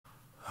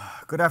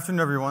Good afternoon,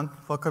 everyone.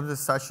 Welcome to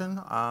this session.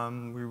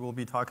 We will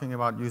be talking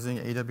about using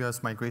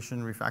AWS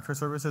migration refactor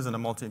services in a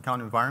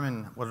multi-account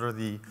environment. What are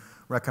the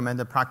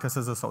recommended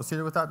practices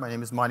associated with that? My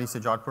name is Madi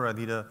Sejadpur. I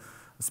lead a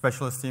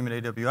specialist team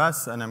at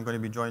AWS, and I'm going to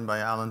be joined by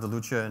Alan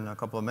DeLucia in a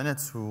couple of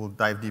minutes, who will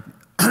dive deep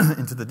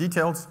into the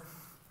details.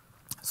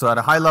 So at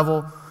a high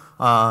level,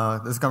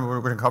 this is what we're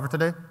going to cover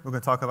today. We're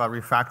going to talk about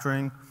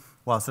refactoring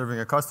while serving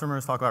our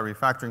customers, talk about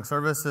refactoring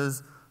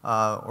services,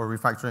 or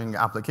refactoring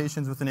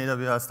applications within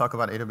AWS, talk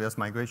about AWS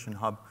Migration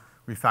Hub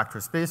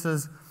refactor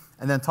spaces,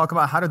 and then talk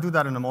about how to do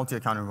that in a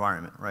multi-account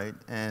environment, right?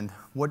 And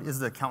what is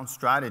the account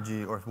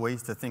strategy or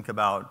ways to think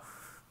about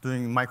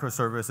doing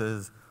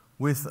microservices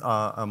with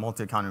a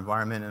multi-account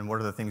environment, and what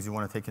are the things you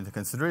want to take into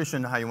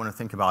consideration, how you want to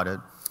think about it,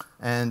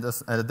 and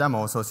a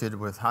demo associated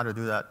with how to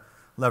do that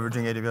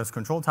leveraging AWS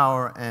Control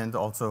Tower, and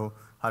also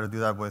how to do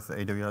that with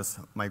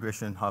AWS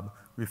Migration Hub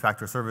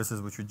refactor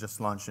services, which we just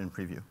launched in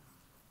preview.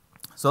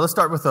 So let's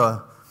start with an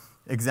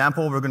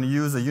example. We're going to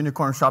use a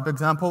unicorn shop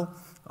example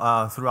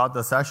throughout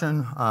the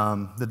session.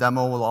 The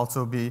demo will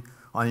also be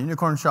on a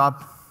unicorn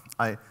shop.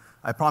 I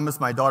promised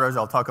my daughters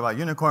I'll talk about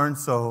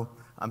unicorns, so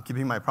I'm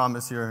keeping my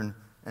promise here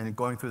and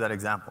going through that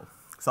example.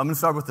 So I'm going to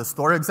start with the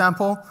store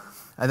example,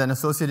 and then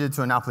associate it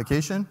to an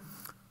application,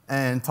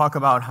 and talk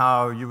about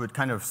how you would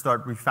kind of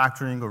start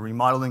refactoring or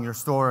remodeling your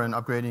store and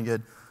upgrading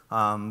it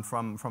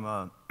from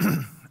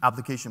an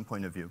application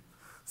point of view.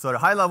 So at a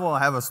high level, I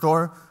have a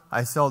store.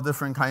 I sell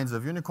different kinds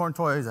of unicorn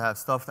toys. I have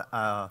stuffed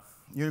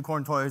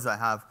unicorn toys. I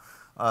have,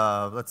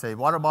 let's say,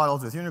 water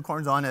bottles with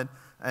unicorns on it,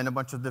 and a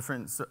bunch of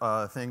different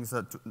things,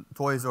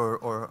 toys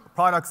or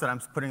products that I'm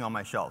putting on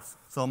my shelves.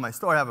 So in my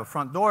store, I have a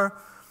front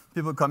door.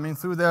 People come in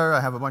through there.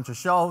 I have a bunch of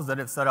shelves that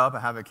I've set up.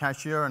 I have a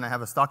cashier, and I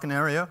have a stocking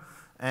area.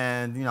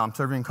 And I'm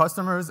serving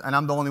customers, and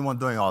I'm the only one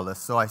doing all this.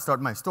 So I start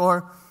my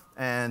store,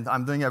 and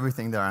I'm doing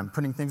everything there. I'm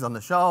putting things on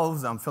the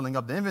shelves. I'm filling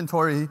up the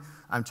inventory.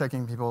 I'm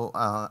checking people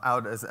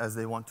out as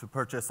they want to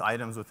purchase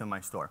items within my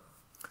store.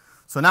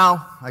 So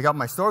now I got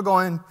my store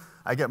going.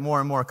 I get more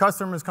and more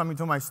customers coming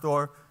to my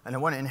store, and I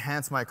want to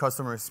enhance my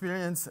customer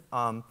experience.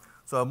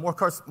 So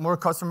more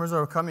customers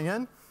are coming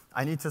in.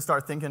 I need to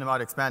start thinking about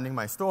expanding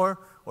my store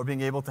or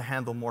being able to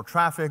handle more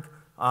traffic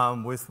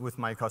with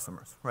my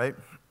customers, right?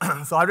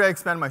 So how do I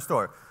expand my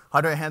store?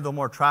 How do I handle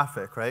more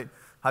traffic, right?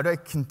 How do I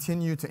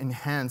continue to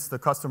enhance the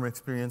customer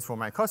experience for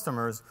my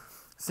customers?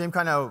 Same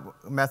kind of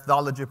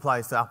methodology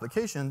applies to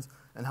applications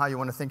and how you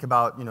want to think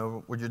about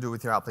what you do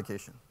with your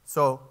application.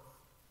 So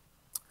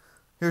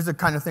here's the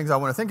kind of things I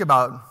want to think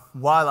about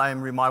while I'm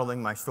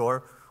remodeling my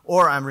store,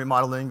 or I'm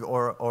remodeling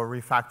or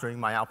refactoring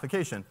my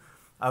application.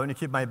 I want to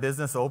keep my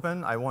business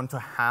open. I want to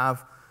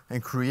have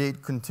and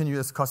create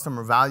continuous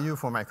customer value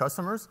for my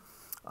customers.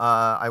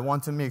 I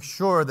want to make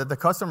sure that the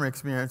customer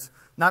experience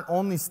not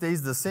only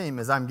stays the same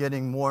as I'm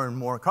getting more and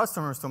more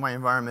customers to my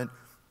environment,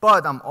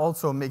 but I'm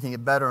also making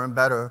it better and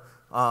better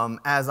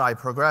as I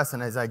progress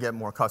and as I get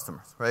more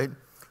customers, right?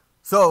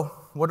 So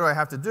what do I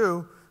have to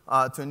do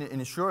to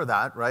ensure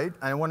that, right?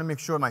 I want to make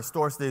sure my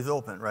store stays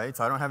open, right?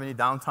 So I don't have any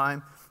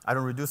downtime. I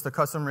don't reduce the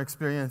customer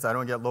experience. I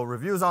don't get low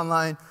reviews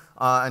online.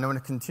 And I want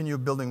to continue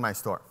building my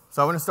store.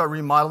 So I want to start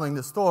remodeling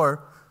the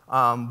store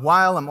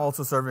while I'm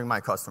also serving my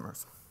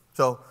customers.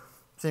 So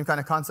same kind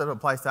of concept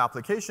applies to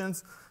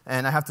applications.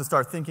 And I have to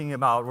start thinking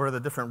about what are the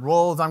different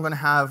roles I'm going to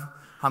have.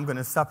 I'm going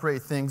to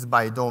separate things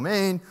by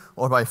domain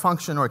or by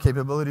function or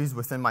capabilities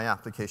within my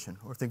application,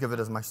 or think of it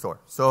as my store.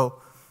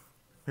 So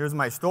here's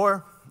my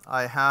store.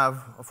 I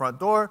have a front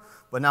door,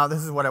 but now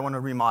this is what I want to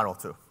remodel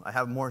to. I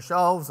have more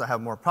shelves, I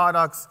have more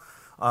products,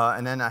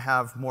 and then I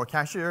have more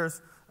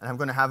cashiers, and I'm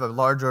going to have a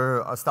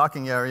larger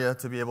stocking area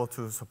to be able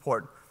to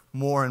support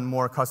more and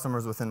more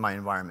customers within my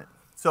environment.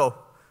 So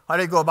how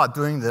do I go about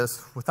doing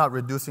this without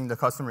reducing the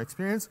customer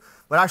experience,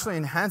 but actually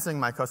enhancing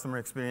my customer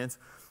experience?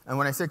 And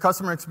when I say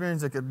customer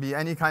experience, it could be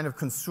any kind of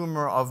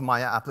consumer of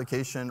my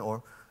application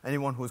or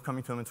anyone who's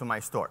coming into my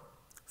store.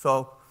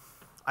 So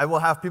I will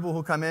have people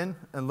who come in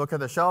and look at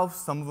the shelves.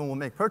 Some of them will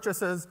make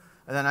purchases.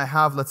 And then I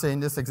have, let's say in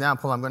this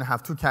example, I'm going to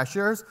have 2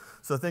 cashiers.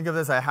 So think of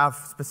this, I have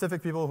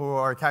specific people who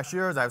are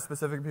cashiers. I have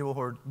specific people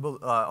who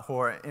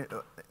are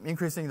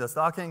increasing the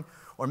stocking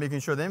or making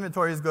sure the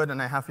inventory is good.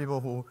 And I have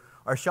people who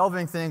are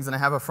shelving things. And I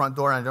have a front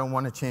door, and I don't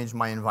want to change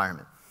my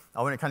environment.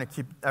 I want to kind of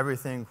keep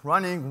everything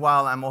running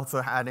while I'm also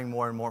adding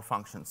more and more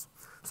functions.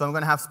 So I'm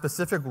going to have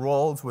specific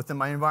roles within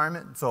my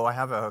environment. So I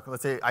have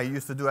let's say I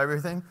used to do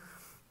everything,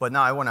 but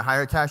now I want to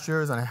hire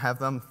cashiers, and I have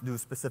them do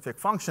specific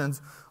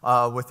functions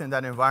within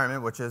that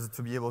environment, which is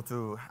to be able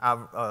to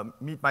have,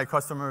 meet my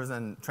customers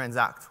and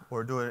transact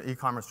or do an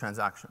e-commerce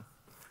transaction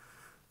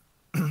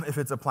if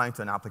it's applying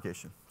to an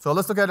application. So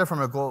let's look at it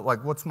from a goal,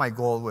 like what's my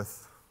goal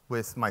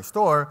with my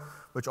store,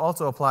 which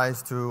also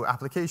applies to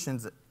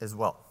applications as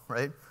well,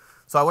 right?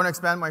 So I want to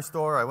expand my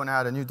store. I want to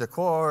add a new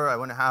decor. I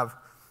want to have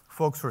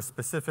folks who are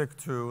specific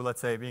to, let's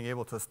say, being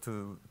able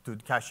to do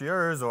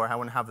cashiers, or I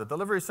want to have the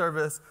delivery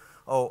service,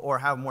 or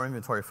have more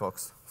inventory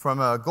folks. From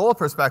a goal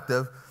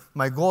perspective,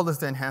 my goal is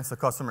to enhance the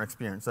customer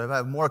experience. So if I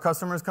have more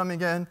customers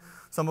coming in,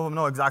 some of them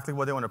know exactly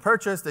what they want to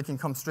purchase. They can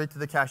come straight to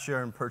the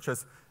cashier and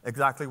purchase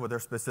exactly what they're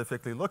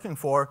specifically looking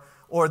for,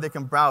 or they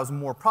can browse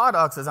more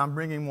products as I'm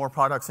bringing more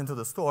products into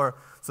the store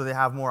so they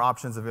have more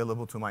options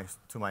available to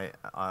my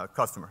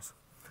customers.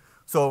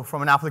 So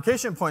from an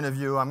application point of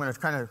view, I'm going to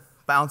kind of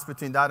bounce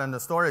between that and the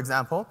store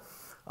example.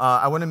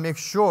 I want to make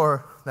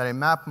sure that I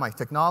map my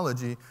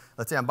technology.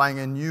 Let's say I'm buying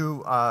a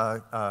new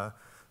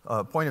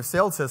point of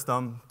sale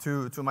system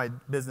to my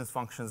business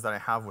functions that I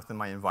have within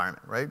my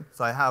environment, right?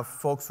 So I have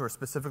folks who are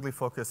specifically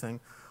focusing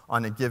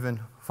on a given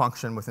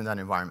function within that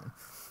environment.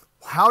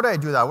 How do I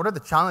do that? What are the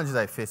challenges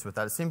I face with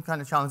that? The same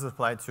kind of challenges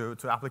apply to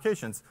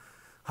applications.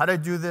 How do I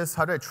do this?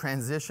 How do I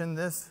transition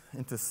this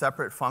into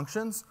separate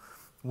functions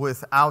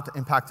without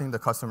impacting the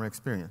customer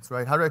experience,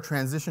 right? How do I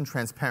transition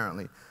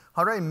transparently?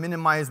 How do I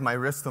minimize my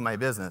risk to my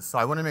business? So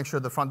I want to make sure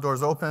the front door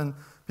is open,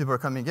 people are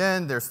coming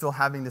in, they're still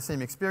having the same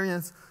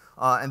experience,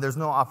 and there's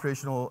no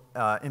operational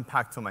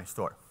impact to my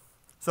store.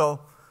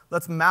 So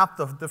let's map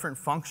the different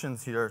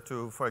functions here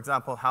to, for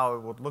example, how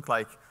it would look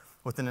like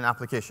within an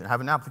application. I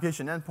have an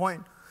application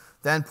endpoint.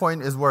 The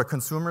endpoint is where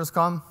consumers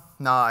come.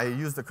 Now, I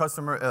use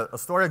the a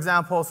store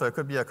example, so it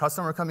could be a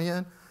customer coming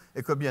in.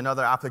 It could be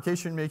another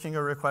application making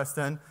a request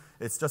in.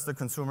 It's just a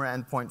consumer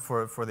endpoint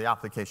for the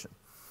application.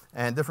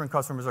 And different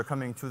customers are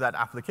coming to that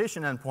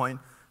application endpoint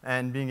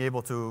and being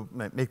able to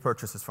make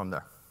purchases from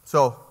there.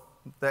 So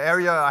the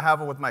area I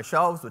have with my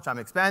shelves, which I'm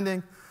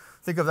expanding,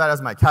 think of that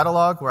as my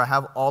catalog, where I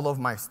have all of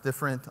my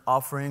different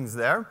offerings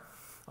there.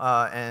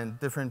 And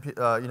different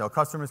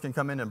customers can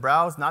come in and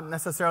browse. Not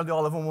necessarily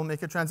all of them will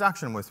make a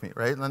transaction with me,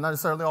 right? Not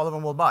necessarily all of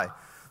them will buy.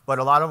 But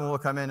a lot of them will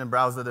come in and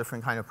browse the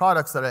different kind of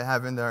products that I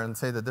have in there and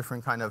say the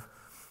different kind of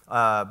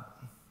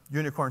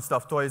unicorn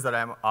stuffed toys that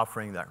I'm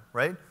offering there,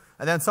 right?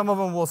 And then some of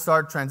them will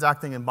start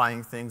transacting and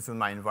buying things in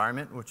my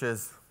environment, which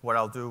is what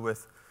I'll do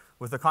with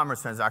the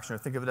commerce transaction, or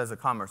think of it as a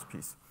commerce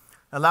piece.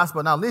 And last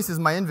but not least is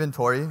my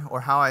inventory,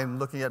 or how I'm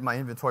looking at my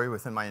inventory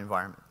within my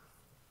environment.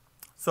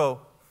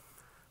 So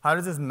how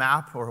does this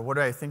map, or what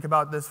do I think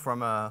about this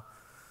from an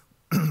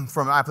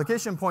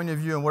application point of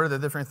view, and what are the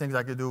different things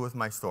I could do with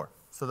my store?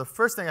 So the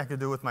first thing I could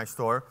do with my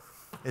store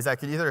is I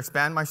could either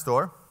expand my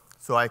store,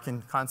 so I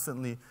can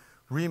constantly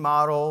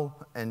remodel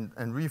and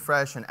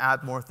refresh and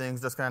add more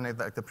things, just kind of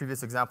like the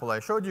previous example I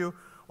showed you,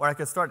 or I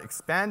could start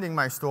expanding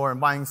my store and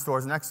buying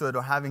stores next to it,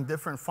 or having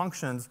different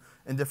functions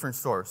in different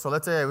stores. So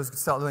let's say I was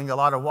selling a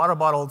lot of water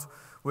bottles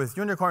with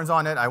unicorns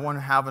on it. I want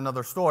to have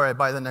another store. I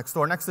buy the next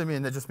store next to me,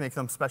 and they just make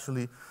them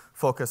specially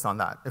focused on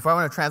that. If I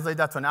want to translate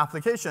that to an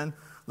application,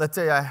 let's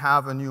say I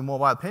have a new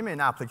mobile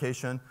payment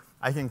application,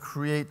 I can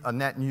create a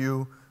net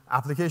new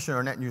application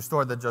or a net new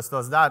store that just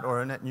does that,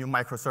 or a net new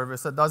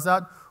microservice that does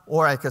that,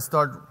 or I could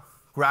start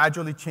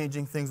gradually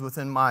changing things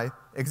within my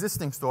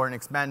existing store and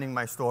expanding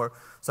my store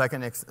so I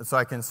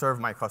can serve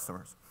my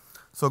customers.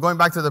 So going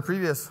back to the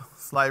previous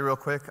slide real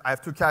quick, I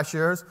have 2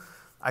 cashiers.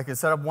 I can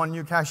set up one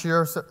new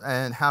cashier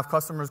and have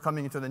customers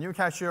coming into the new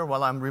cashier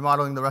while I'm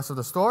remodeling the rest of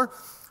the store.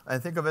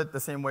 And think of it the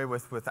same way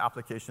with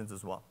applications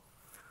as well.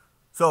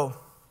 So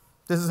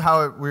this is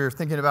how we're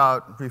thinking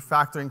about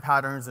refactoring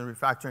patterns and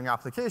refactoring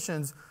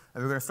applications.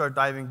 And we're going to start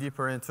diving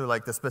deeper into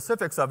like the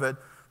specifics of it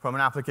from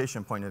an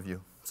application point of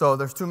view. So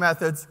there's 2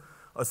 methods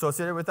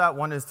associated with that.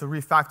 One is to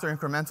refactor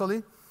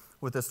incrementally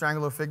with the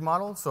Strangler Fig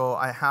model. So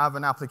I have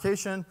an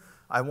application.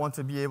 I want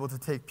to be able to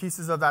take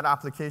pieces of that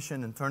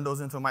application and turn those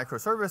into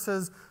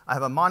microservices. I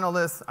have a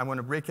monolith. I want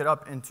to break it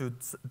up into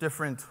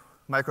different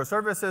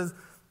microservices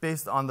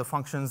based on the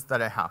functions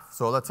that I have.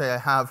 So let's say I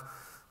have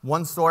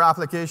one store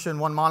application,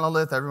 one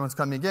monolith. Everyone's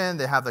coming in.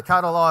 They have the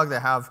catalog. They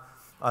have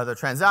the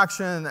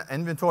transaction,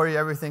 inventory,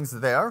 everything's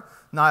there.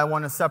 Now I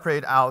want to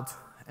separate out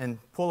and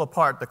pull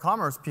apart the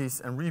commerce piece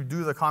and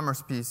redo the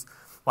commerce piece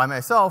by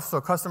myself,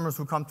 so customers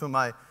who come to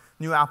my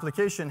new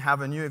application have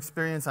a new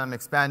experience, and I'm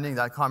expanding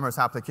that commerce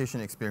application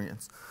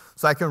experience.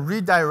 So I can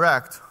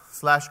redirect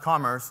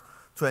 /commerce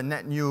to a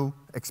net new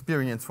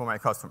experience for my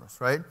customers,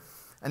 right?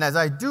 And as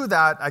I do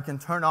that, I can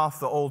turn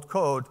off the old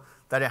code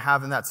that I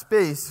have in that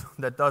space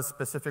that does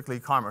specifically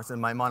commerce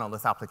in my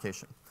monolith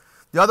application.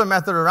 The other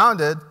method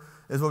around it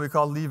is what we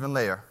call leave and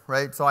layer,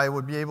 right? So I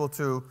would be able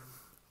to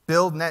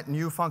build net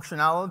new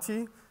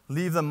functionality,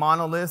 leave the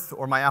monolith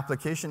or my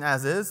application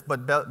as is,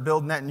 but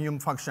build net new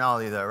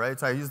functionality there, right?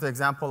 So I use the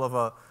example of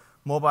a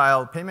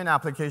mobile payment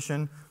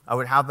application. I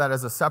would have that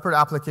as a separate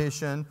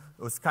application.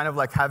 It was kind of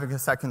like having a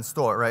second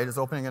store, right? It's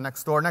opening a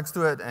next store next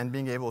to it and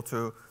being able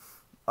to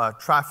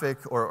traffic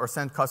or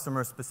send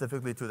customers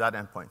specifically to that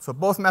endpoint. So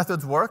both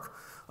methods work,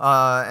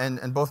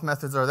 and both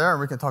methods are there,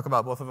 and we can talk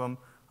about both of them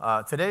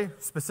today.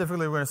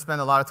 Specifically, we're going to spend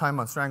a lot of time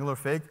on Strangler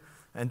Fig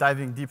and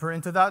diving deeper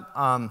into that.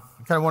 I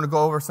kind of want to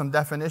go over some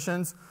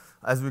definitions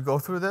as we go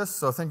through this.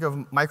 So think of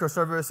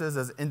microservices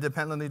as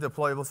independently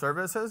deployable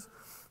services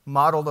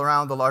modeled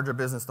around the larger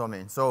business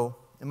domain. So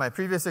in my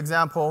previous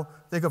example,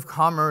 think of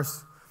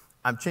commerce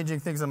I'm changing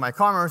things in my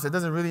commerce. It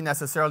doesn't really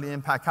necessarily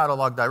impact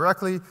catalog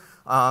directly.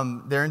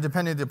 They're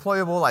independently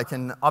deployable. I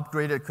can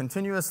upgrade it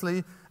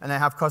continuously, and I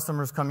have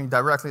customers coming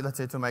directly, let's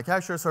say, to my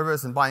cashier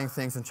service and buying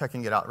things and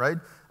checking it out, right?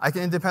 I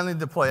can independently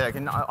deploy it. I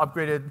can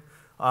upgrade it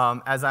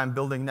as I'm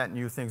building net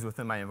new things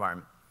within my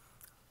environment.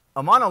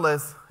 A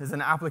monolith is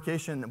an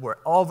application where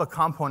all the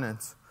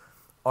components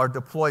are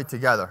deployed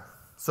together.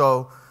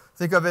 So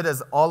think of it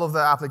as all of the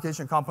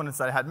application components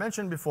that I had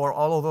mentioned before.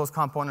 All of those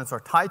components are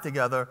tied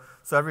together.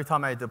 So every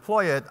time I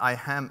deploy it,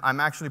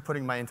 I'm actually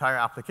putting my entire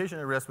application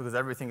at risk because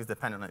everything is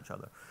dependent on each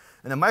other.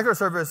 In a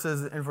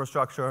microservices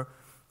infrastructure,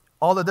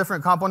 all the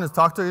different components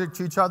talk to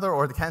each other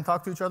or they can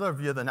talk to each other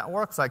via the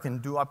network. So I can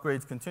do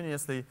upgrades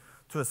continuously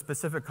to a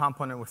specific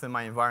component within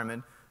my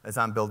environment as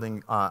I'm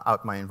building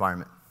out my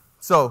environment.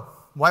 So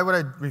why would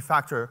I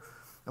refactor,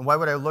 and why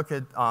would I look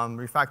at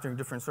refactoring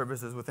different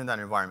services within that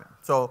environment?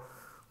 So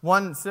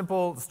one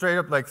simple, straight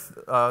up, like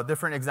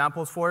different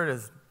examples for it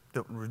is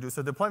to reduce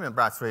the deployment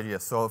path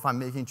radius. So if I'm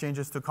making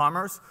changes to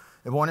commerce,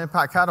 it won't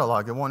impact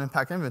catalog, it won't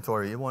impact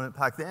inventory, it won't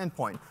impact the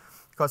endpoint.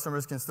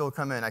 Customers can still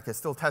come in, I can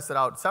still test it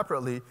out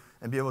separately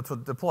and be able to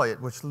deploy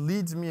it, which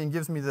leads me and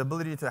gives me the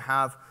ability to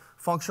have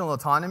functional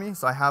autonomy.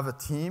 So I have a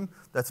team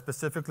that's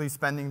specifically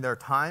spending their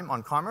time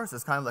on commerce.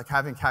 It's kind of like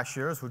having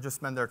cashiers who just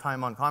spend their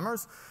time on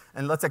commerce.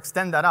 And let's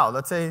extend that out.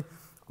 Let's say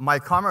my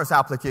commerce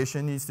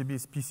application needs to be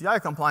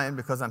PCI compliant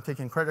because I'm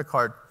taking credit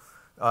card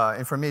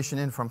information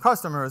in from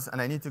customers,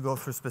 and I need to go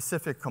through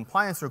specific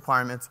compliance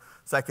requirements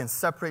so I can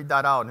separate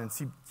that out and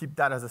keep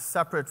that as a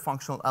separate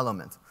functional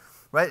element,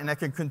 right? And I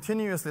can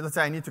continuously, let's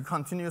say I need to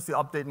continuously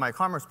update my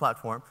commerce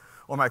platform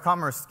or my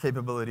commerce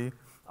capability.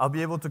 I'll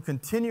be able to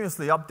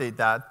continuously update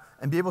that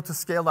and be able to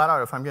scale that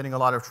out if I'm getting a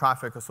lot of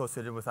traffic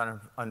associated with that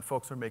and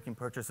folks are making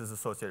purchases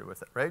associated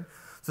with it, right?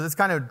 So this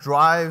kind of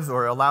drives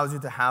or allows you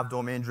to have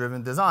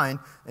domain-driven design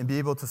and be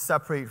able to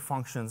separate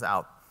functions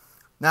out.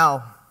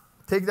 Now,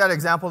 take that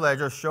example that I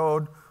just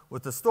showed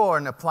with the store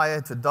and apply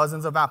it to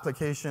dozens of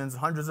applications,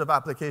 hundreds of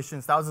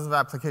applications, thousands of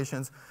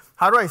applications.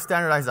 How do I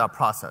standardize that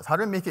process? How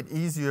do I make it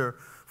easier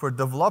for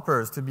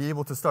developers to be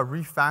able to start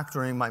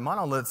refactoring my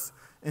monoliths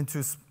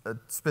into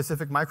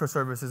specific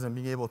microservices and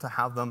being able to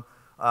have them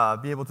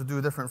be able to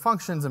do different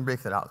functions and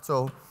break that out?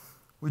 So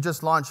we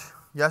just launched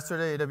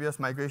yesterday AWS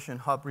Migration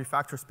Hub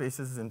Refactor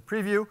Spaces in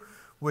preview,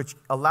 which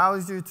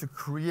allows you to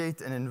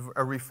create a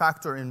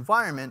refactor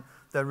environment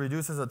that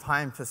reduces the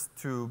time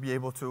to be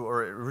able to,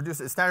 or it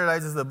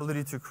standardizes the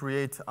ability to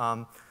create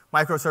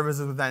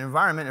microservices with that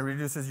environment and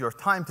reduces your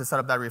time to set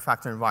up that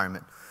refactor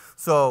environment.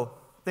 So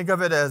think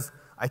of it as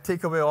I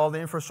take away all the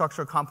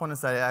infrastructure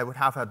components that I would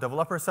have a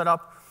developer set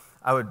up.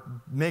 I would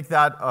make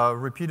that a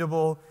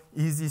repeatable,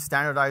 easy,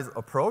 standardized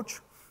approach.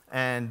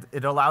 And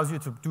it allows you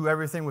to do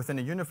everything within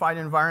a unified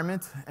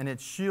environment, and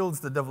it shields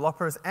the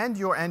developers and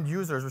your end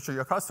users, which are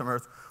your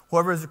customers,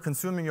 whoever is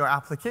consuming your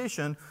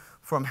application,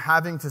 from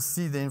having to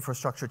see the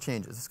infrastructure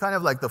changes. It's kind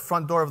of like the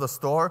front door of the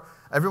store.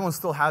 Everyone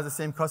still has the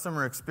same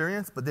customer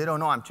experience, but they don't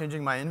know I'm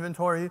changing my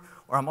inventory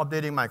or I'm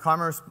updating my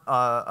commerce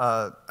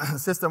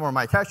system or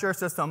my cashier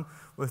system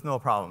with no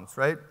problems,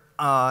 right?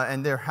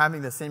 And they're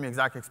having the same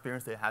exact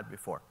experience they had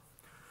before.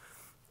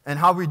 And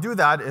how we do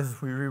that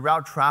is we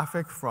reroute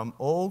traffic from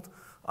old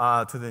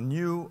to the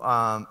new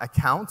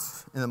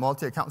accounts in the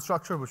multi-account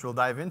structure, which we'll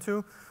dive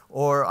into,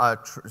 or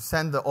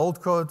send the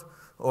old code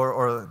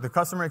or the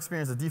customer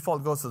experience, the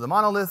default goes to the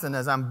monolith, and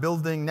as I'm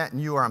building net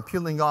new or I'm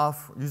peeling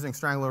off, using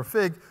Strangler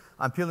Fig,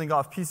 I'm peeling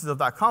off pieces of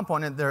that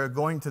component, they're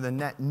going to the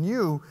net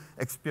new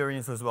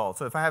experience as well.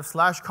 So if I have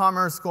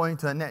 /commerce going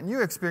to a net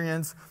new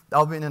experience,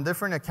 that'll be in a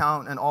different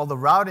account, and all the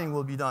routing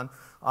will be done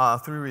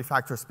through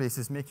Refactor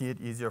Spaces, making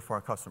it easier for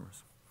our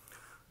customers.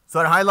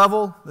 So at a high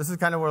level, this is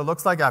kind of what it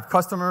looks like. I have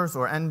customers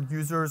or end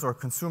users or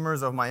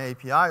consumers of my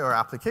API or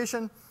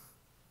application.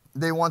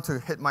 They want to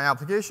hit my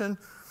application.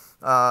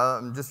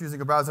 I'm just using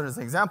a browser as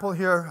an example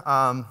here.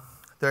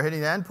 They're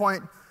hitting the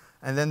endpoint,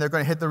 and then they're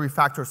going to hit the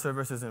Refactor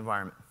Services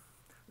environment.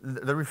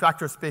 The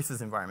Refactor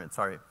Spaces environment,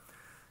 sorry.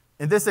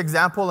 In this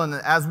example, and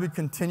as we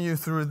continue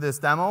through this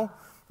demo,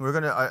 we're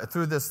going to,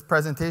 through this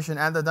presentation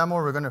and the demo,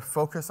 we're going to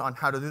focus on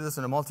how to do this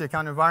in a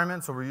multi-account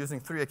environment. So we're using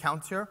 3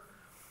 accounts here.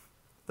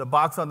 The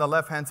box on the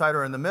left-hand side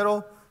or in the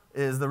middle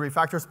is the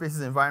Refactor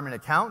Spaces environment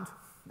account.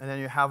 And then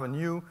you have a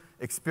new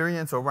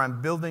experience, or where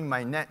I'm building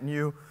my net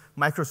new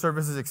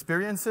microservices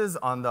experiences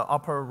on the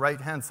upper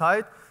right-hand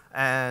side.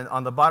 And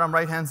on the bottom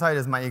right-hand side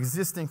is my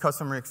existing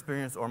customer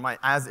experience, or my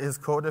as-is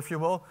code, if you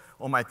will,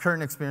 or my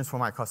current experience for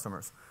my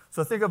customers.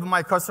 So think of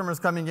my customers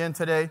coming in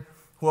today.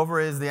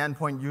 Whoever is the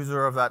endpoint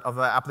user of that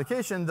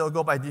application, they'll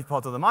go by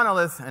default to the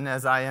monolith. And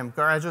as I am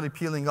gradually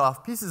peeling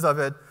off pieces of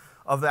it,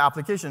 of the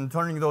application,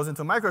 turning those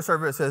into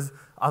microservices,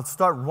 I'll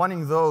start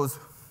running those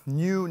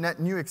net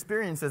new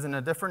experiences in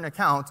a different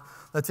account.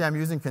 Let's say I'm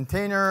using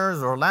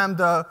containers or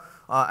Lambda,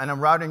 and I'm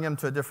routing them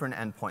to a different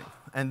endpoint.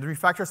 And the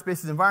Refactor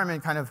Spaces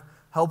environment kind of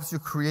helps you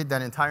create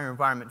that entire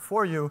environment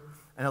for you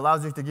and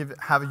allows you to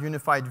have a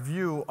unified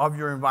view of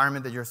your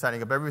environment that you're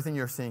setting up, everything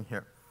you're seeing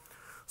here.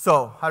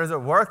 So how does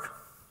it work?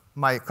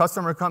 My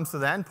customer comes to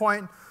the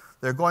endpoint.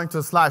 they're going to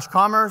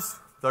 /commerce,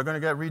 they're going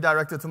to get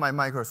redirected to my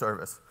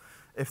microservice.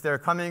 If they're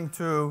coming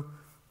to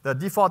the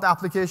default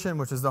application,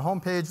 which is the home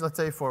page, let's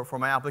say, for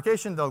my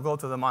application, they'll go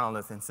to the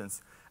monolith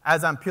instance.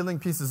 As I'm peeling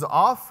pieces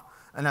off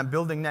and I'm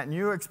building net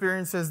new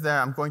experiences, then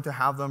I'm going to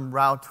have them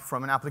route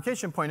from an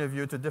application point of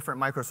view to different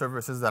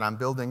microservices that I'm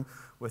building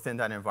within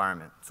that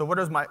environment. So what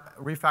does my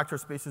refactor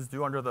spaces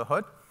do under the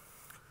hood?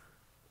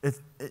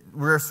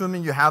 We're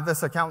assuming you have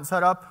this account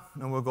set up,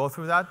 and we'll go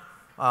through that.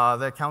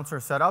 The accounts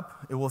are set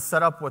up. It will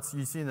set up what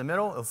you see in the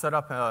middle. It'll set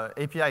up an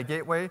API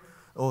gateway.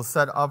 It will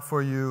set up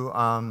for you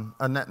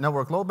a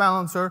network load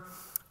balancer,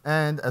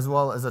 and as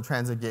well as a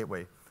transit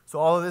gateway. So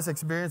all of this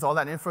experience, all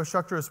that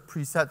infrastructure is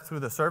preset through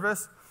the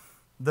service.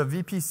 The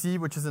VPC,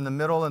 which is in the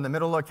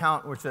middle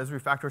account, which says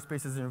Refactor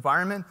Spaces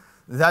environment,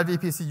 that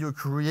VPC you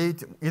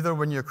create either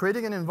when you're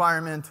creating an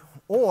environment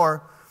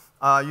or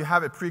you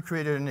have it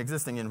pre-created in an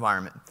existing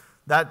environment.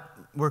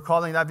 We're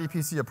calling that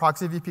VPC a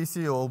proxy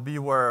VPC. It will be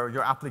where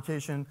your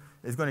application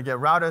is going to get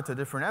routed to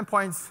different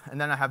endpoints,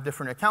 and then I have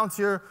different accounts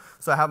here.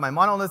 So I have my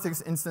monolithic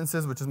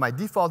instances, which is my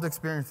default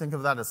experience. Think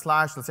of that as /.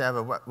 Let's say I have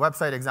a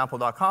website,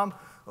 example.com.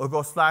 It'll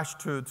go /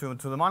 to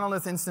the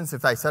monolith instance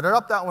if I set it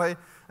up that way,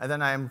 and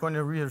then I'm going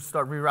to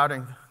start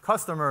rerouting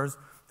customers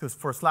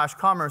for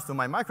 /commerce to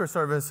my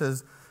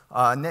microservices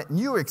net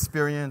new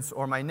experience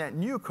or my net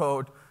new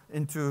code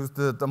into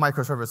the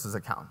microservices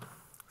account.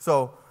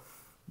 So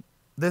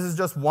this is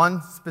just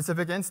one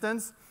specific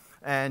instance,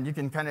 and you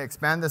can kind of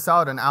expand this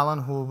out, and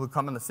Alan, who will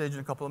come on the stage in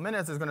a couple of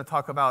minutes, is going to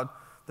talk about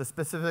the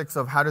specifics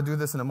of how to do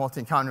this in a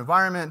multi-account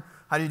environment.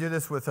 How do you do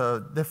this with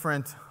a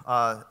different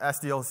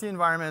SDLC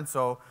environment?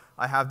 So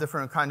I have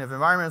different kind of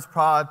environments,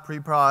 prod,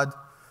 pre-prod,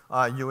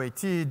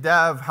 UAT,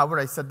 dev. How would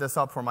I set this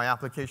up for my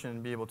application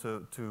and be able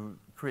to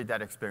create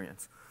that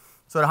experience?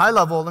 So at a high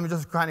level, let me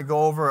just kind of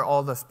go over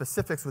all the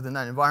specifics within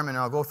that environment,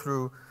 and I'll go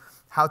through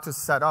how to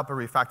set up a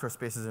Refactor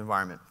Spaces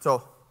environment.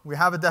 So we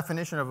have a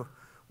definition of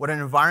what an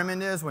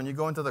environment is. When you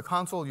go into the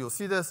console, you'll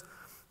see this.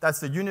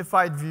 That's the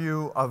unified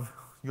view of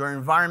your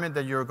environment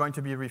that you're going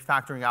to be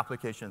refactoring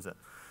applications in.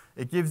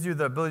 It gives you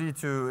the ability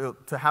to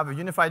have a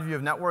unified view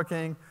of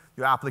networking,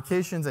 your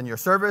applications, and your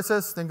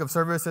services. Think of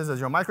services as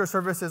your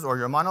microservices or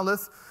your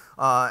monolith,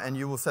 and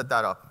you will set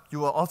that up. You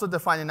will also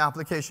define an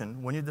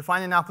application. When you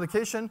define an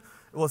application,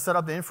 it will set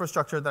up the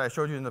infrastructure that I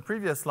showed you in the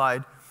previous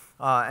slide,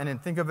 and then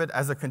think of it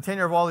as a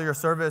container of all of your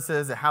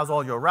services. It has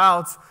all your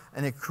routes,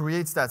 and it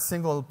creates that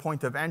single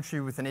point of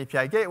entry with an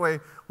API gateway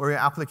where your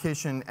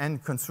application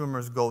and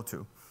consumers go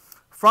to.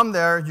 From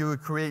there, you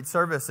would create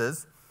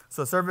services.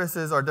 So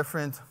services are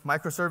different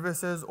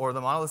microservices or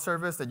the monolith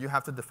service that you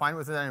have to define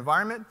within that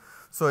environment.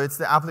 So it's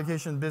the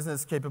application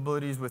business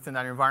capabilities within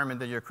that environment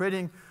that you're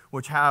creating,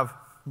 which have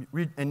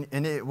unique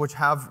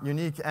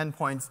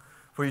endpoints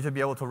for you to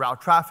be able to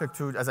route traffic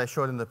to, as I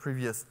showed in the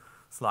previous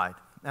slide.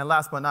 And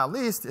last but not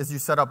least is you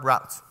set up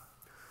routes.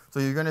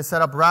 So you're going to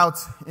set up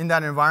routes in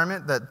that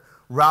environment that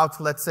route,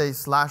 let's say,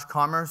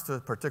 /commerce to a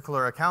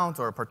particular account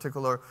or a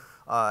particular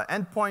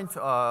endpoint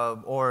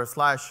or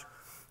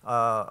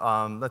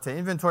let's say,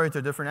 inventory to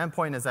a different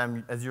endpoint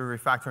as you're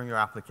refactoring your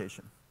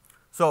application.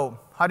 So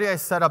how do I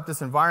set up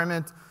this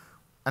environment?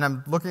 And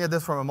I'm looking at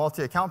this from a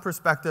multi-account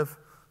perspective.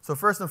 So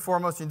first and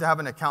foremost, you need to have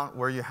an account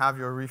where you have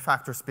your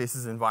Refactor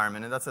Spaces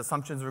environment. And that's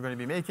assumptions we're going to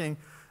be making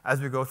as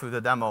we go through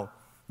the demo.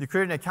 You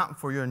create an account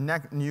for your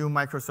new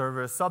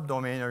microservice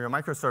subdomain or your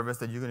microservice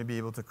that you're going to be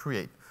able to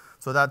create.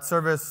 So that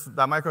service,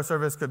 that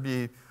microservice could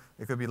be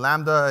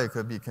Lambda, it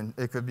could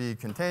be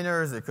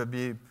containers, it could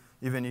be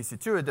even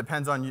EC2. It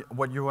depends on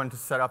what you want to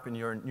set up in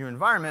your new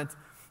environment.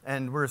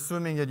 And we're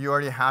assuming that you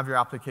already have your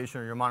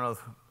application or your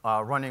monolith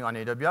running on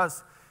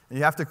AWS. And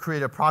you have to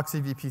create a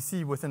proxy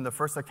VPC within the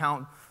first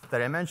account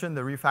that I mentioned,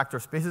 the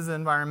Refactor Spaces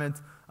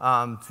environment,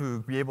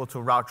 to be able to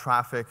route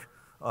traffic,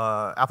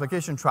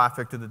 application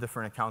traffic to the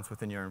different accounts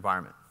within your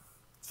environment.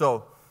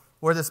 So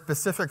what are the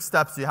specific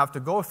steps you have to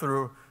go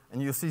through,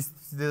 and you'll see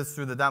this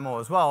through the demo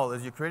as well,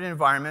 is you create an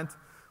environment.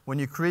 When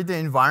you create the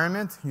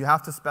environment, you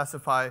have to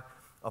specify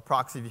a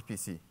proxy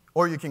VPC.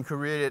 Or you can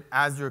create it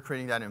as you're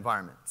creating that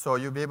environment. So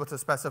you'll be able to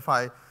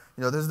specify,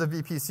 this is the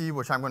VPC,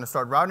 which I'm going to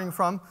start routing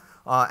from.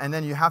 And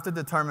then you have to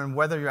determine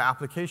whether your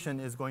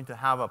application is going to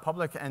have a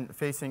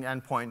public-facing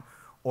endpoint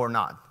or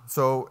not.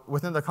 So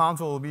within the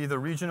console, it will be either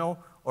regional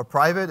or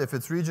private. If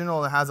it's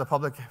regional, it has a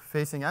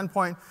public-facing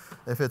endpoint.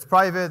 If it's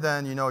private,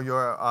 then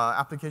your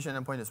application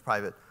endpoint is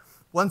private.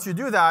 Once you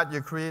do that,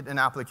 you create an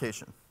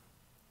application.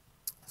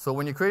 So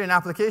when you create an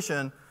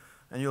application,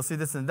 and you'll see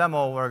this in the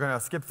demo, we're going to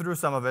skip through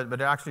some of it,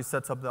 but it actually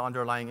sets up the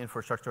underlying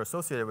infrastructure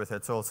associated with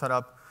it. So it'll set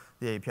up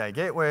the API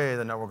gateway,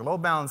 the network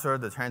load balancer,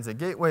 the transit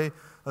gateway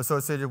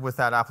associated with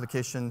that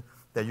application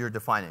that you're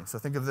defining. So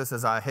think of this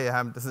as, hey,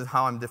 this is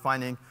how I'm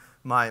defining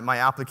my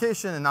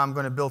application, and now I'm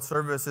going to build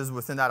services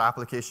within that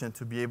application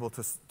to be able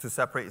to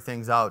separate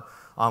things out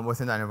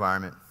within that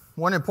environment.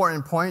 One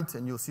important point,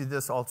 and you'll see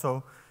this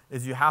also,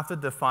 is you have to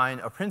define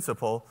a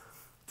principal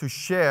to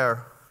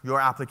share your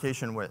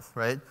application with,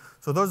 right?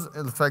 So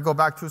if I go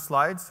back 2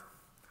 slides,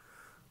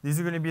 these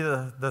are going to be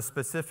the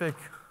specific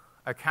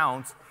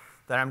accounts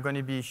that I'm going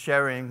to be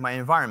sharing my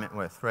environment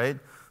with, right?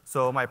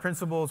 So my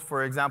principles,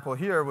 for example,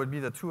 here would be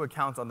the 2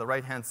 accounts on the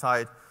right-hand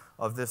side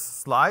of this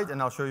slide,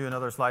 and I'll show you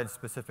another slide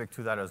specific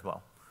to that as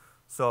well.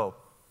 So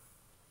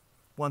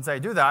once I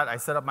do that, I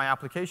set up my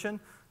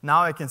application.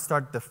 Now I can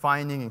start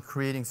defining and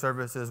creating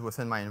services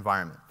within my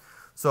environment.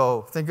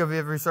 So think of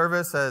every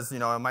service as a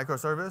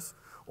microservice,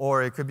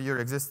 or it could be your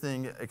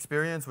existing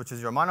experience, which is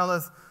your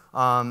monolith.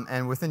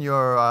 And within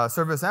your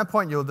service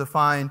endpoint, you'll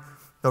define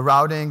the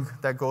routing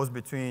that goes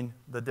between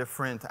the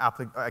different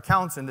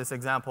accounts in this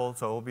example.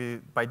 So it will be,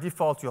 by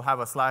default, you'll have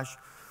a slash,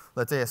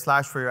 let's say a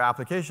slash for your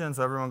application.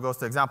 So everyone goes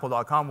to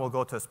example.com, will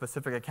go to a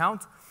specific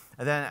account.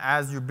 And then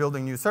as you're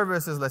building new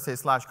services, let's say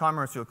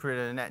 /commerce, you'll create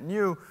a net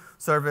new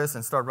service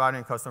and start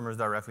routing customers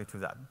directly to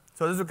that.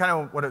 So this is kind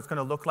of what it's going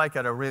to look like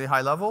at a really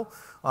high level.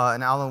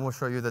 And Alan will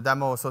show you the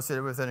demo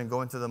associated with it and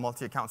go into the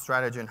multi-account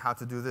strategy and how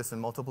to do this in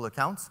multiple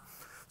accounts.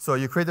 So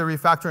you create the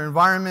refactor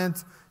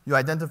environment. You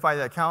identify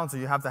the account, so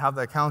you have to have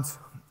the account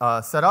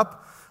set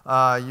up.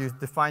 You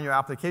define your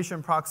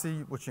application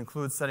proxy, which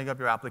includes setting up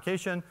your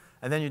application.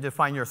 And then you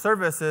define your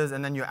services,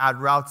 and then you add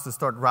routes to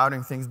start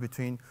routing things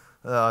between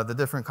the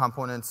different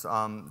components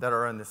that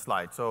are in this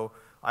slide. So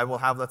I will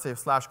have, let's say,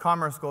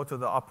 /commerce go to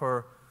the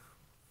upper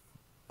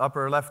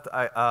left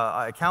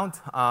account,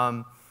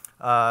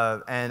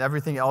 and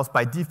everything else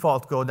by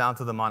default go down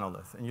to the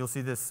monolith. And you'll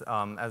see this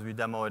as we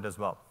demo it as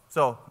well.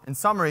 So in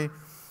summary,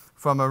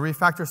 from a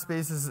refactor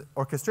spaces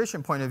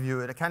orchestration point of view,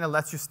 it kind of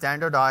lets you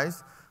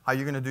standardize how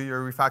you're going to do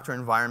your refactor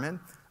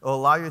environment. It will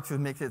allow you to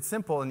make it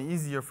simple and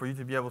easier for you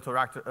to be able to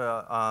refactor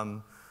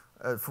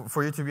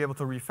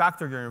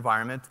your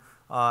environment.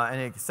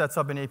 And it sets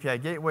up an API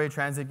gateway,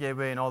 transit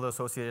gateway, and all the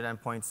associated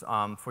endpoints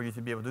for you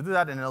to be able to do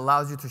that. And it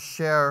allows you to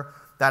share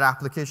that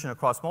application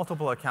across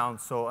multiple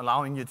accounts, so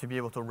allowing you to be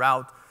able to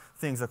route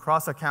things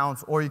across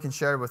accounts, or you can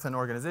share it with an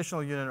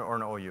organizational unit or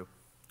an OU.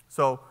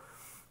 So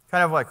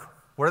kind of like,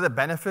 what are the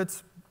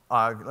benefits?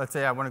 Let's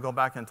say I want to go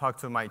back and talk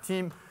to my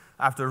team.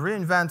 After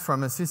reInvent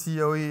from a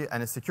CCOE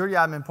and a security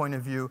admin point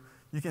of view,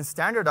 you can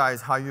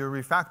standardize how you're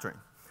refactoring,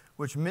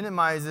 which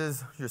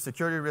minimizes your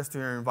security risk to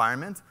your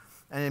environment,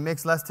 and it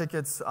makes less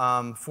tickets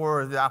from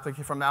the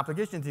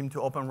application team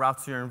to open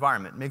routes to your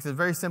environment. It makes it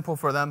very simple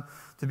for them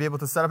to be able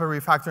to set up a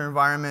refactor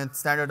environment,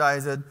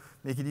 standardize it,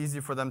 make it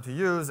easy for them to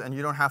use, and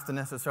you don't have to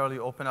necessarily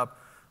open up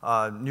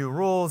new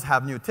rules,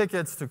 have new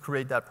tickets to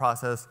create that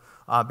process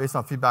based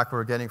on feedback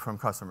we're getting from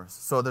customers.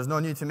 So there's no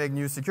need to make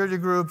new security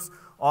groups.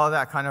 All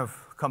that kind of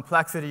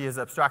complexity is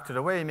abstracted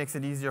away. It makes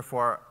it easier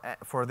for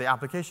the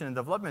application and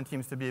development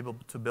teams to be able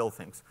to build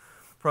things.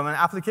 From an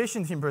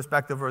application team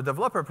perspective or a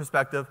developer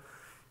perspective,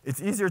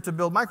 it's easier to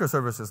build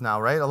microservices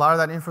now, right? A lot of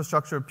that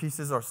infrastructure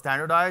pieces are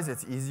standardized.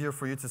 It's easier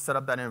for you to set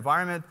up that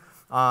environment,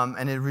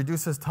 and it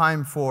reduces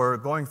time for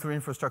going through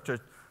infrastructure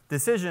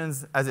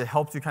decisions as it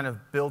helps you kind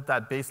of build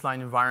that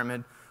baseline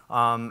environment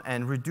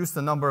and reduce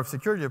the number of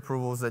security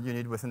approvals that you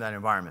need within that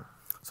environment.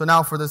 So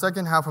now for the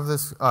second half of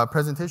this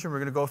presentation, we're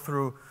going to go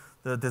through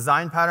the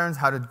design patterns,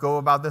 how to go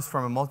about this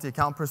from a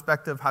multi-account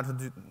perspective, how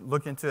to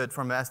look into it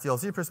from an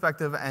SDLC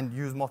perspective, and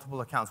use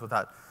multiple accounts with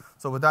that.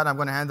 So with that, I'm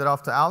going to hand it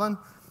off to Alan,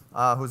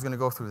 who's going to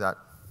go through that.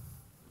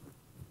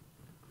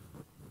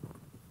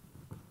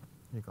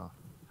 Here you go. All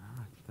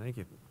right, thank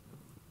you.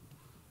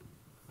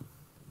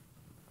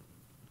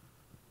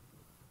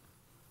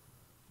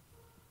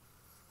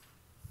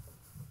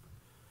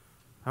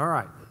 All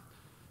right,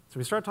 so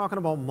we start talking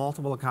about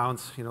multiple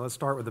accounts. Let's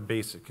start with the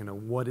basic.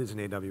 What is an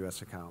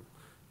AWS account?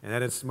 And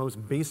at its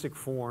most basic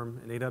form,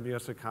 an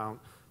AWS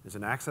account is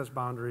an access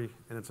boundary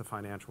and it's a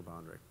financial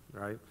boundary,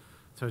 right?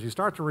 So as you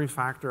start to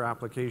refactor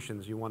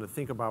applications, you want to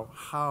think about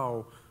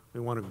how we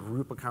want to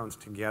group accounts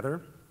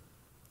together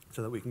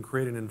so that we can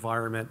create an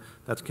environment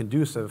that's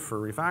conducive for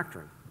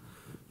refactoring.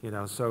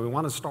 So we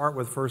want to start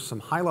with first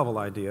some high-level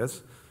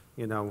ideas.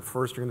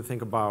 First you're going to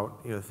think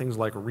about things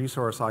like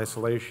resource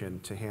isolation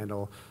to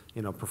handle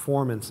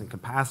performance and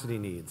capacity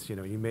needs.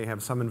 You may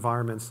have some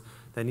environments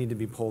that need to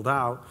be pulled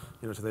out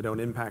so they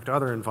don't impact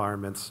other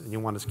environments, and you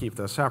want to keep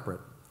those separate.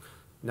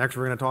 Next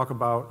we're going to talk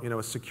about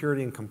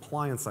security and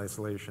compliance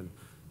isolation.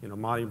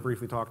 Madi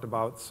briefly talked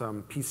about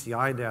some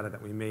PCI data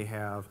that we may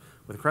have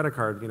with credit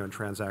card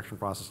transaction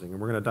processing, and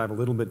we're going to dive a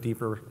little bit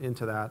deeper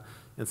into that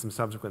in some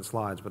subsequent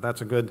slides. But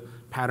that's a good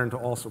pattern to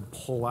also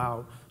pull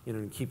out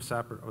and keep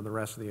separate of the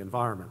rest of the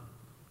environment.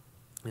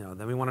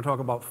 Then we want to talk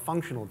about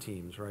functional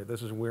teams, right?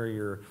 This is where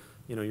your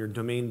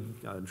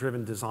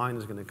domain-driven design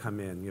is going to come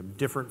in. You have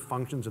different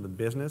functions of the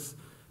business,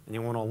 and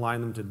you want to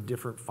align them to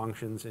different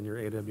functions in your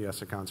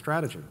AWS account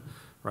strategy,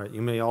 right?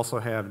 You may also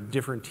have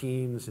different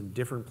teams in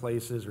different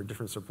places or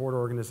different support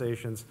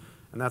organizations,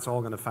 and that's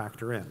all going to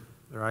factor in,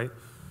 right?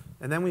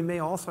 And then we may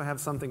also have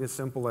something as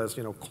simple as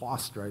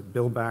cost, right?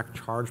 Bill back,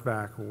 charge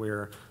back,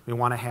 where we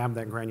want to have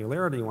that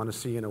granularity. You want to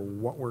see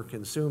what we're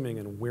consuming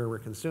and where we're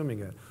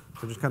consuming it.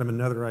 So just kind of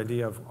another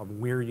idea of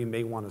where you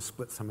may want to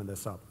split some of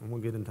this up, and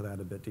we'll get into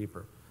that a bit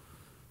deeper.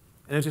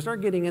 And as you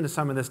start getting into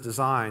some of this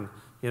design,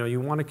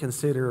 you want to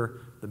consider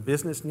the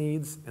business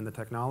needs and the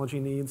technology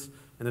needs,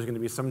 and there's going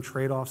to be some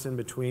trade-offs in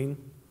between.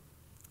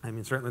 I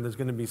mean, certainly there's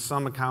going to be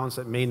some accounts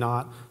that may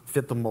not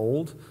fit the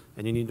mold,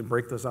 and you need to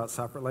break those out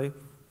separately.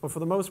 But for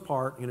the most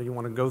part, you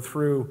want to go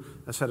through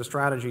a set of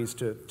strategies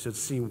to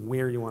see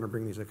where you want to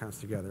bring these accounts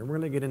together. And we're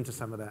going to get into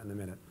some of that in a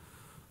minute.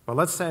 But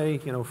let's say,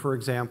 for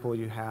example,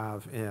 you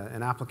have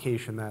an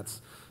application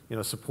that's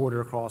supported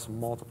across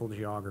multiple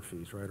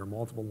geographies, right, or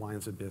multiple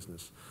lines of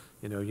business.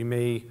 You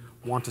may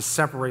want to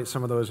separate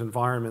some of those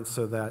environments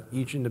so that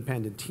each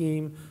independent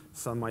team,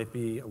 some might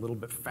be a little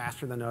bit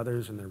faster than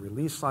others in their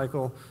release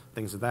cycle,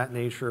 things of that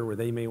nature, where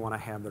they may want to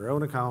have their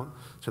own account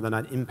so they're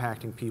not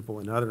impacting people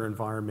in other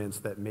environments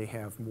that may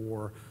have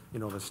more,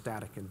 of a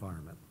static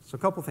environment. So a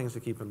couple things to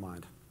keep in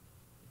mind.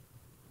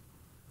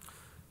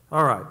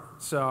 All right,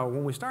 so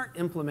when we start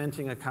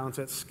implementing accounts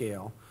at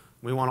scale,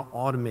 we want to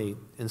automate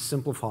and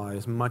simplify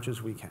as much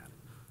as we can,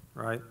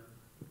 right?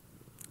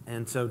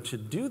 And so to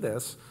do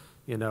this,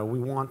 we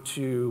want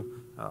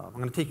to, I'm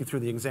going to take you through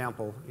the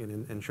example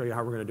and show you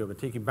how we're going to do it. But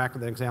take you back to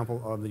the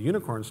example of the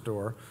unicorn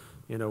store,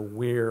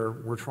 where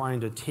we're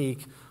trying to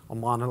take a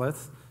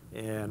monolith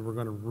and we're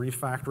going to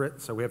refactor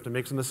it. So we have to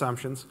make some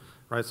assumptions,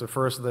 right? So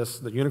first,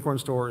 the unicorn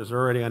store is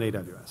already on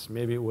AWS.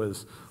 Maybe it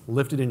was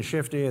lifted and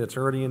shifted. It's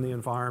already in the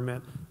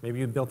environment. Maybe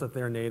you built it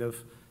there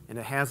native. And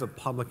it has a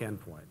public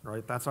endpoint,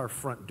 right? That's our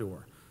front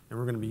door. And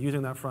we're going to be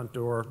using that front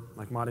door,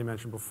 like Marty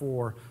mentioned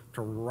before,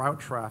 to route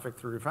traffic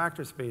through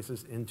refactor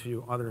spaces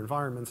into other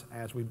environments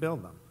as we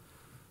build them.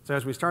 So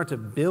as we start to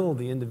build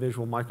the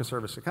individual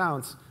microservice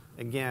accounts,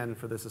 again,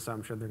 for this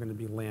assumption, they're going to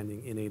be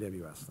landing in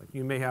AWS. Like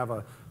you may have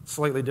a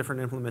slightly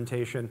different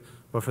implementation,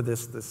 but for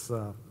this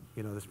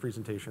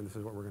presentation, this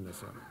is what we're going to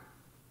assume.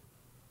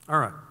 All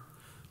right,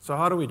 so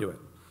how do we do it?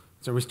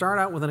 So we start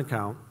out with an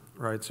account,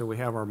 right? So we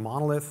have our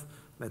monolith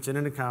that's in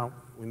an account.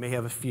 We may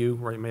have a few,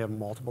 right? We may have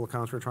multiple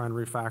accounts we're trying to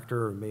refactor,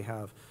 or we may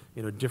have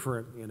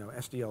different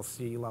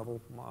SDLC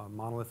level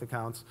monolith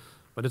accounts,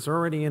 but it's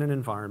already in an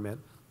environment.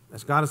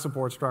 It's got a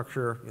support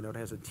structure. It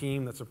has a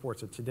team that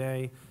supports it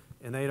today,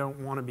 and they don't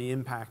want to be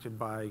impacted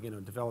by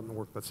development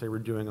work, let's say we're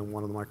doing on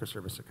one of the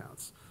microservice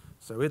accounts.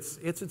 So it's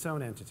its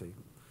own entity.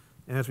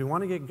 And as we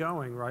want to get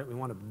going, right, we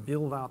want to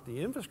build out the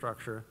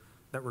infrastructure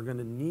that we're going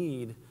to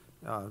need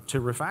to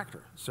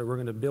refactor. So we're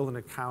going to build an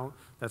account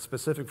that's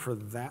specific for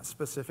that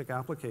specific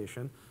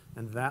application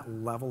and that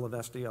level of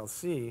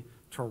SDLC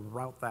to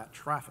route that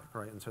traffic,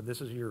 right? And so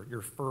this is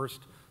your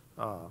first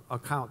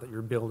account that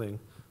you're building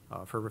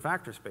for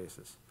refactor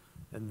spaces.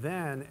 And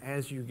then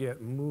as you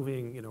get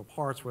moving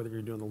parts, whether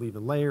you're doing the leave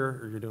and layer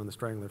or you're doing the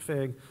strangler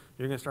fig,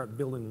 you're going to start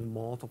building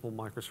multiple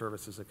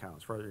microservices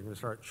accounts, right? You're going to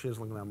start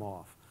chiseling them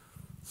off.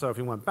 So if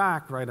you went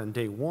back, right, on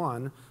day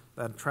one,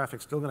 that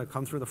traffic's still going to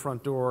come through the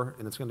front door,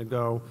 and it's going to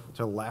go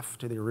to the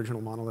left to the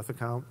original monolith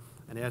account.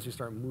 And as you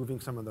start moving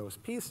some of those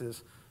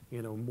pieces,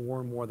 more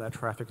and more of that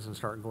traffic is going to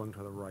start going to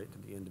the right to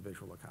the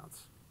individual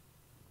accounts.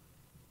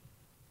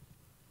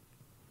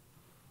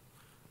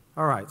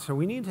 All right, so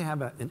we need to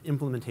have an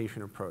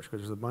implementation approach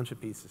because there's a bunch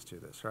of pieces to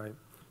this, right?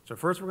 So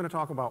first we're going to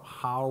talk about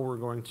how we're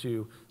going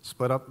to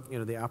split up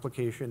the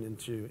application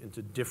into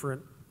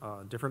different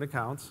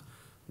accounts.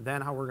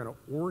 Then how we're going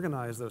to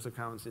organize those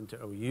accounts into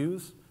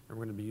OUs. And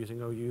we're going to be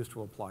using OUs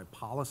to apply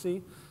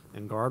policy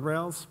and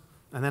guardrails.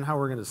 And then how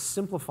we're going to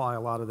simplify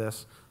a lot of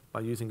this by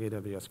using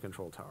AWS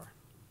Control Tower.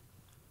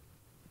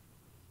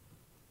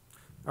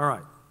 All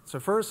right, so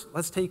first,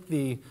 let's take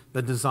the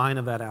design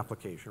of that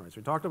application. Right? So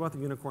we talked about the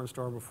unicorn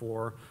store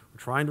before. We're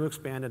trying to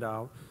expand it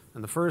out.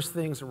 And the first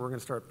things that we're going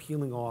to start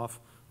peeling off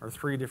are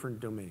 3 different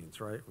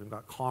domains, right? We've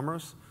got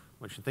commerce,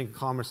 which you think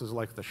commerce is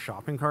like the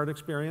shopping cart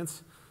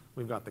experience.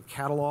 We've got the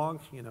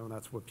catalog,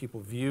 that's what people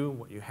view,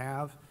 what you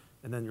have.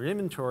 And then your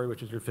inventory,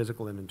 which is your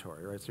physical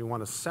inventory, right? So you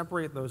want to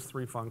separate those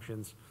 3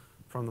 functions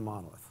from the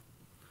monolith.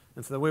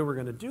 And so the way we're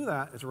going to do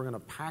that is we're going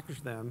to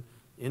package them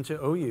into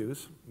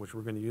OUs, which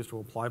we're going to use to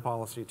apply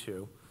policy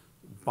to,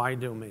 by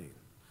domain.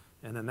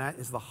 And then that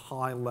is the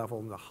high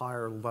level, the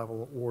higher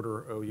level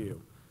order OU.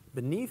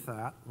 Beneath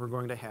that, we're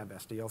going to have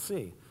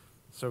SDLC.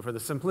 So for the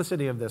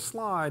simplicity of this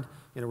slide,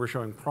 we're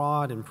showing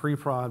prod and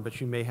pre-prod,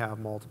 but you may have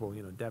multiple,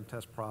 dev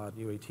test prod,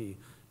 UAT,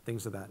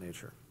 things of that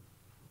nature.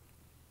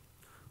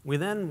 We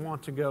then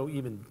want to go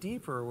even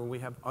deeper when we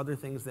have other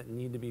things that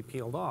need to be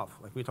peeled off,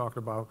 like we talked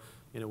about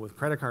with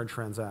credit card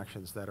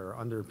transactions that are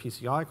under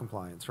PCI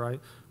compliance,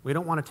 right? We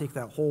don't want to take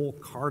that whole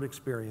card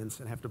experience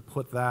and have to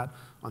put that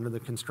under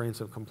the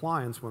constraints of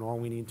compliance when all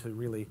we need to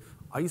really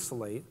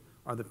isolate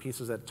are the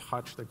pieces that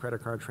touch the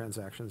credit card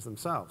transactions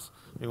themselves.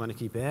 We want to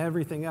keep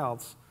everything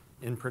else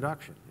in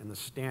production, in the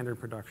standard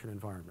production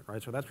environment,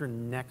 right? So that's your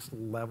next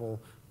level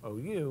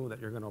OU that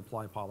you're going to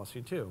apply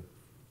policy to.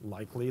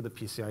 Likely, the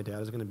PCI data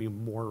is going to be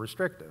more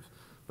restrictive,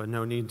 but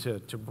no need to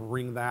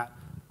bring that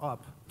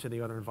up to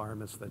the other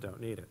environments that don't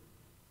need it.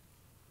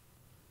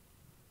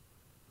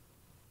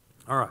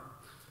 All right.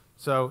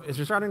 So as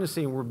you're starting to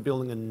see, we're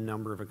building a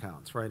number of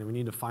accounts, right? And we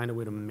need to find a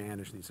way to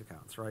manage these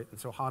accounts, right? And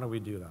so how do we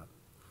do that?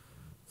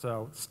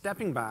 So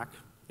stepping back,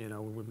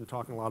 we've been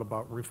talking a lot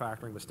about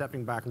refactoring, but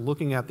stepping back,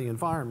 looking at the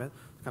environment,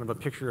 kind of a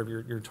picture of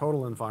your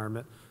total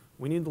environment,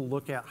 we need to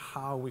look at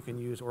how we can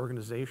use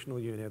organizational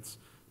units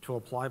to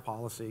apply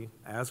policy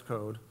as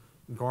code,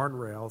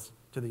 guardrails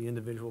to the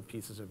individual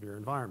pieces of your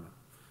environment.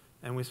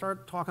 And we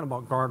start talking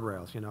about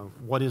guardrails.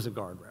 What is a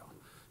guardrail?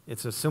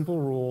 It's a simple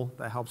rule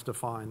that helps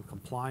define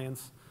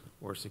compliance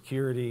or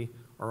security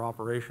or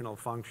operational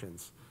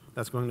functions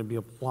that's going to be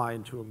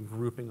applied to a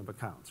grouping of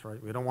accounts,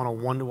 right? We don't want a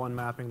one-to-one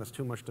mapping. That's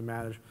too much to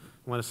manage.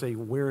 We want to say,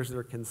 where's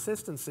there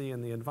consistency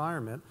in the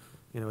environment?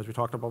 As we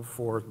talked about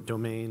before,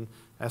 domain,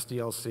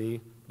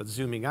 SDLC, but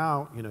zooming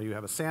out, you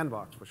have a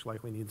sandbox, which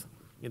likely needs,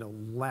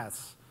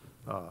 less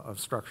of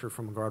structure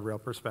from a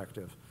guardrail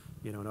perspective,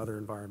 in other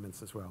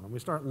environments as well. And we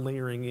start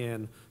layering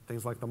in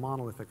things like the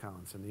monolith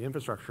accounts and the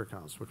infrastructure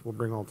accounts, which we'll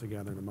bring all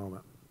together in a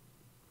moment.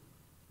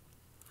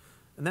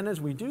 And then as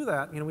we do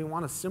that, we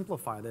want to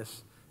simplify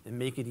this and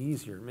make it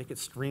easier, make it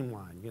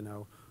streamlined,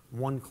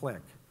 one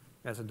click.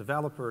 As a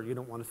developer, you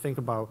don't want to think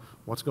about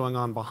what's going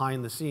on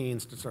behind the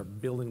scenes to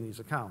start building these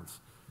accounts.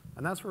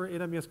 And that's where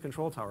AWS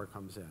Control Tower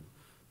comes in,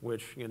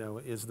 which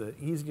is the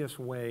easiest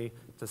way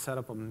to set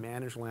up a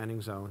managed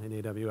landing zone in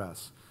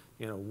AWS.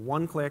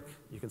 One click,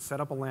 you can set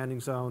up a landing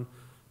zone,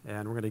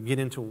 and we're going to get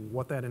into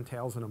what that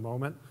entails in a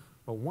moment.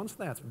 But once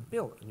that's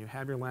built and you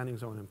have your landing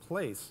zone in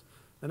place,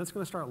 then it's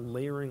going to start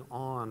layering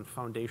on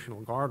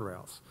foundational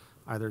guardrails,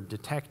 either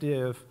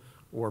detective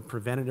or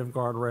preventative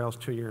guardrails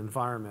to your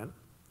environment.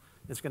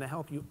 It's going to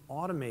help you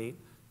automate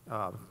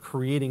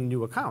creating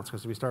new accounts,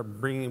 because if we start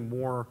bringing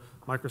more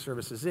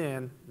microservices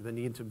in, the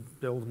need to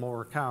build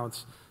more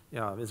accounts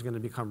is going to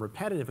become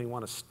repetitive. We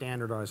want to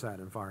standardize that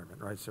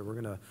environment, right? So we're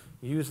going to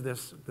use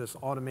this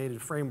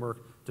automated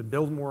framework to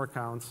build more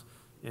accounts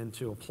and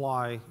to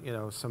apply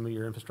some of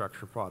your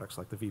infrastructure products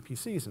like the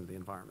VPCs into the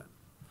environment.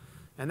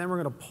 And then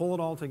we're going to pull it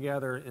all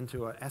together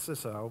into a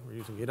SSO. We're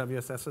using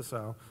AWS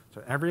SSO.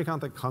 So every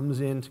account that comes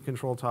into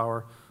Control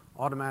Tower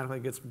automatically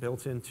gets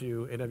built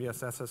into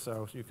AWS SSO,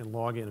 so you can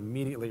log in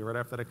immediately right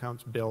after that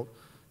account's built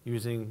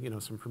using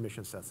some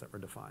permission sets that were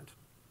defined.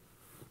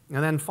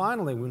 And then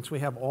finally, once we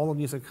have all of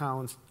these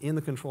accounts in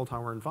the Control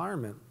Tower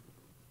environment,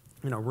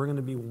 we're going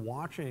to be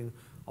watching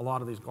a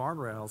lot of these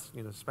guardrails,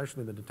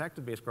 especially the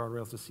detective-based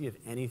guardrails, to see if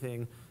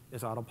anything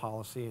is out of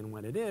policy, and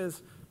when it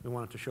is, we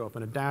want it to show up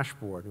in a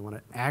dashboard. We want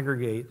to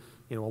aggregate,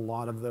 a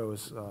lot of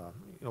those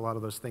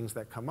things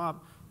that come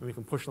up, and we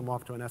can push them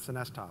off to an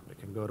SNS topic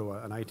and go to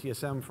an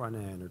ITSM front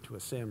end or to a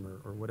SIM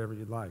or whatever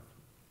you'd like.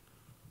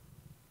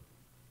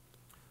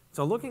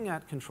 So looking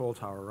at Control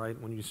Tower, right,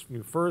 when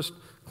you first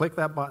click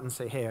that button,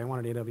 say, hey, I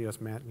want an AWS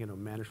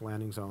managed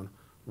landing zone,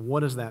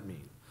 what does that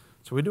mean?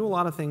 So we do a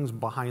lot of things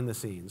behind the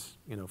scenes.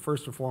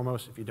 First and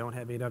foremost, if you don't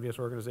have AWS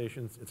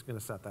organizations, it's going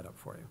to set that up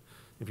for you.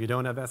 If you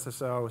don't have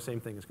SSO,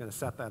 same thing, it's going to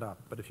set that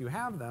up. But if you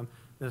have them,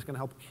 then it's going to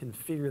help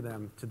configure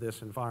them to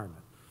this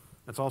environment.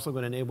 It's also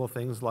going to enable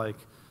things like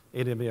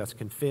AWS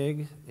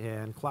config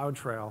and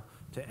CloudTrail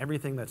to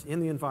everything that's in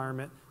the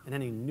environment, and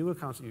any new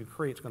accounts that you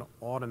create is going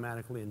to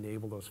automatically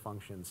enable those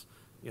functions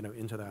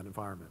into that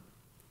environment.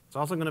 It's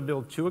also going to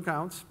build two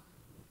accounts.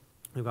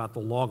 We've got the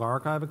log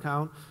archive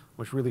account,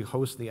 which really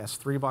hosts the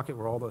S3 bucket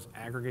where all those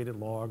aggregated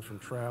logs from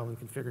trail and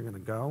config are going to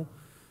go.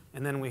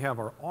 And then we have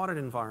our audit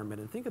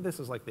environment, and think of this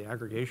as like the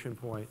aggregation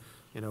point,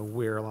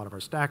 where a lot of our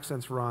stack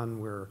sense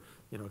run, where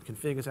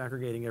config is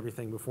aggregating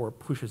everything before it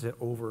pushes it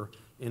over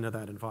into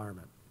that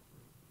environment.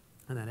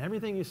 And then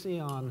everything you see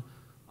on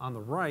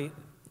the right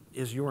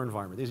is your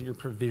environment. These are your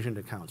provisioned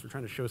accounts. We're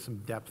trying to show some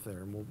depth there,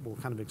 and we'll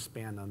kind of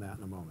expand on that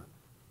in a moment.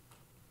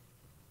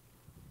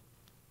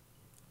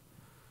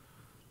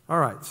 All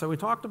right, so we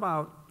talked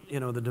about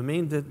the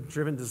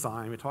domain-driven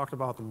design. We talked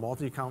about the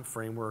multi-account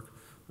framework.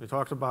 We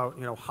talked about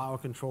how a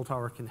Control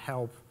Tower can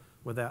help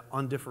with that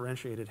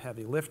undifferentiated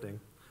heavy lifting.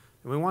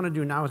 And what we want to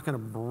do now is kind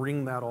of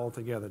bring that all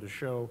together to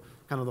show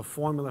kind of the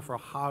formula for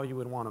how you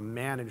would want to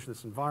manage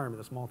this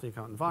environment, this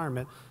multi-account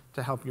environment,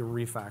 to help you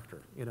refactor.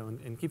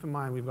 And keep in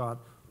mind, we've got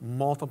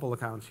multiple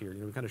accounts here.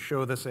 We kind of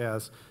show this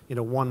as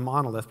one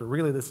monolith, but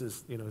really this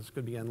is this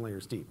could be n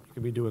layers deep. You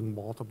could be doing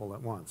multiple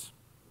at once.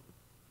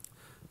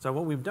 So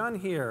what we've done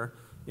here,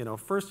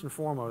 first and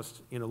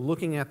foremost,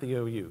 looking at the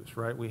OUs,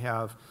 right? We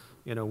have,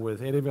 with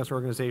AWS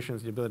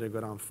organizations, the ability to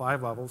go down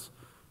 5 levels.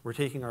 We're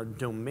taking our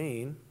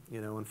domain,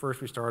 and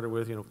first we started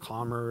with,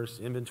 commerce,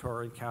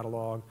 inventory,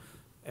 catalog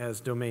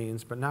as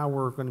domains, but now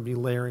we're going to be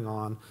layering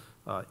on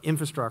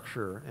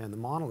infrastructure and the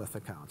monolith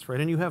accounts, right?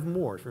 And you have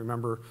more. If you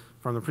remember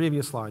from the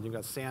previous slide, you've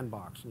got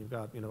Sandbox, and you've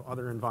got,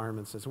 other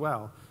environments as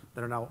well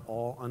that are now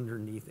all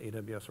underneath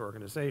AWS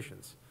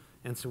organizations.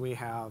 And so we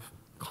have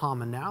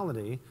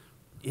commonality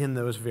in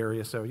those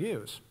various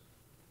OUs.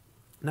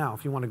 Now,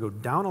 if you want to go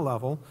down a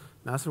level,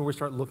 that's where we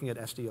start looking at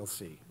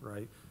SDLC,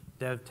 right?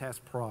 Dev,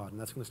 test, prod, and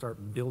that's going to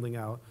start building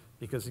out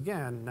because,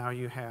 again, now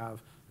you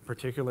have a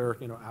particular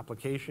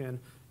application,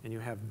 and you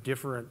have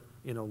different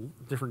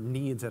different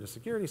needs at a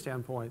security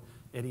standpoint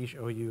at each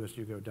OU as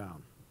you go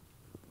down.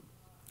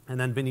 And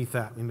then beneath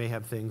that, we may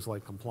have things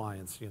like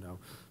compliance,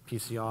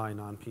 PCI,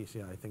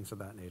 non-PCI, things of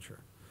that nature.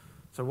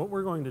 So what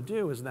we're going to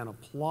do is then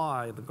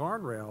apply the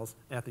guardrails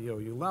at the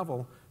OU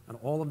level, and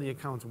all of the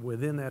accounts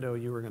within that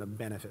OU are going to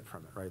benefit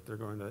from it, right? They're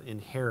going to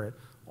inherit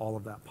all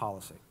of that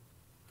policy.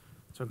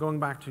 So going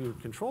back to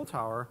Control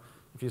Tower,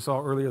 if you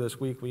saw earlier this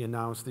week, we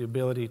announced the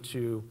ability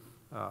to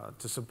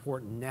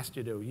support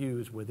nested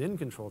OUs within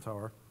Control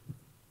Tower.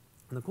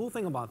 And the cool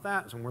thing about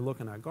that is when we're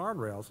looking at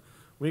guardrails,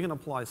 we can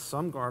apply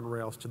some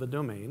guardrails to the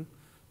domain,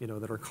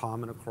 that are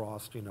common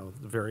across, the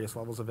various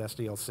levels of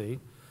SDLC.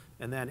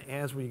 And then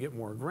as we get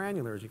more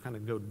granular, as you kind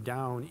of go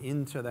down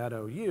into that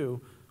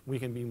OU, we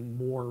can be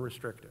more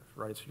restrictive,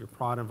 right? So your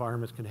prod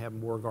environments can have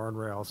more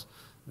guardrails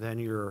than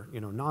your,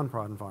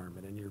 non-prod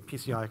environment, and your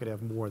PCI could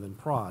have more than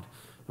prod.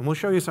 And we'll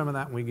show you some of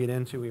that when we get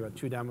into. We have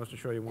 2 demos to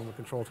show you, one with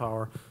Control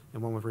Tower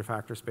and one with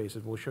Refactor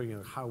spaces. We'll show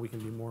you how we can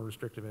be more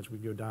restrictive as we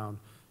go down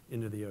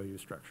into the OU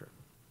structure.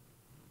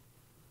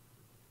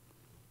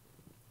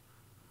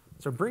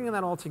 So bringing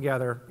that all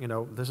together,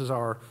 this is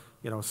our,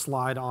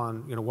 slide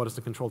on, what does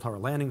the Control Tower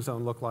landing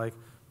zone look like?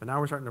 But now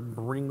we're starting to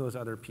bring those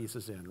other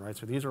pieces in, right?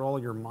 So these are all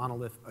your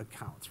monolith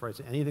accounts, right?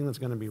 So anything that's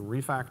going to be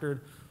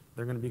refactored,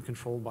 they're going to be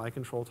controlled by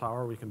Control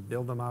Tower. We can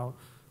build them out.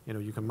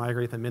 You can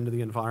migrate them into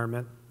the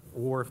environment,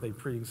 or if they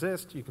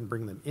pre-exist, you can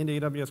bring them into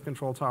AWS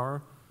Control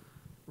Tower.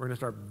 We're going to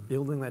start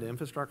building that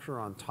infrastructure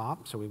on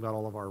top. So we've got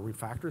all of our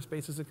Refactor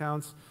spaces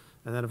accounts,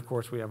 and then of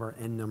course we have our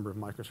n number of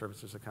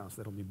microservices accounts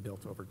that'll be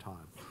built over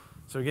time.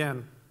 So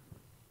again,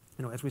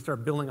 as we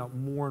start building out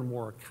more and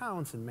more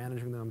accounts and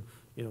managing them,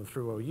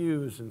 through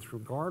OUs and through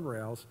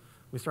guardrails,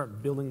 we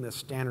start building this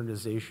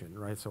standardization,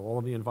 right? So all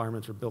of the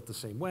environments are built the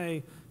same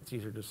way. It's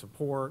easier to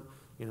support,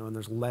 and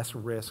there's less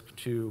risk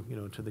to,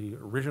 to the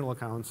original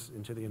accounts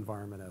and to the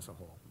environment as a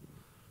whole.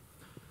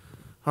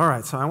 All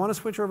right, so I want to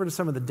switch over to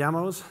some of the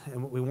demos,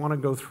 and what we want to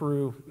go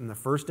through in the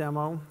first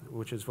demo,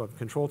 which is what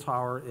Control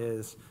Tower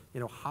is,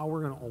 how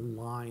we're going to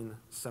align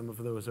some of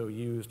those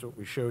OUs to what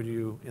we showed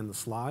you in the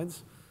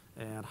slides,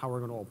 and how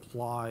we're going to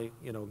apply,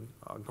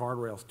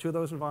 guardrails to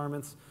those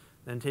environments,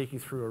 then take you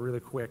through a really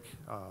quick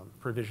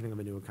provisioning of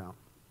a new account.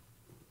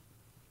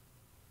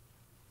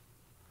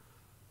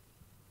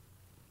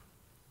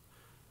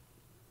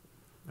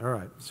 All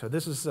right, so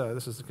this is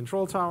the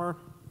Control Tower.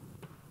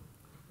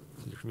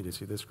 It's easier for me to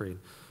see this screen.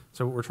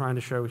 So what we're trying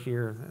to show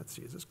here, let's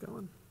see, is this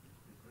going?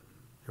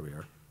 Here we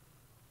are.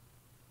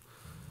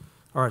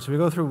 All right, so we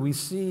go through, we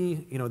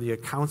see, the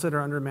accounts that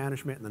are under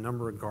management and the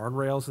number of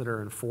guardrails that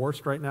are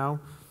enforced right now.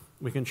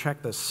 We can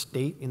check the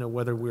state,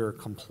 whether we're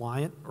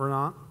compliant or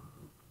not.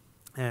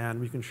 And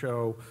we can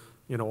show,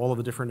 all of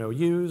the different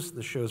OUs.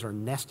 This shows our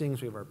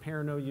nestings. We have our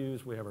parent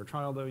OUs, we have our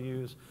child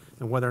OUs,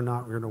 and whether or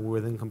not we're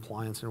within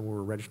compliance and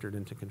we're registered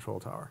into Control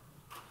Tower.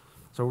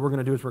 So what we're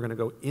going to do is we're going to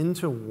go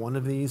into one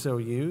of these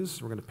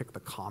OUs. We're going to pick the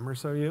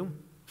Commerce OU,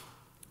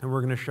 and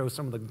we're going to show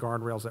some of the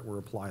guardrails that were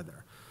applied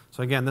there.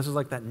 So again, this is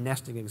like that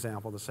nesting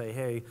example to say,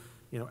 hey,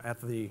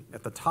 at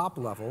the top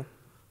level,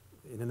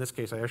 and in this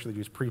case, I actually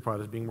use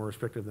pre-prod as being more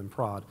restrictive than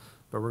prod,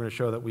 but we're going to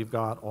show that we've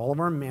got all of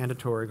our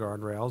mandatory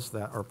guardrails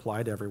that are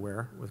applied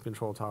everywhere with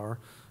Control Tower,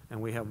 and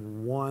we have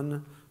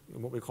one,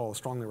 what we call a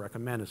strongly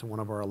recommended, so one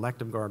of our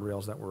elective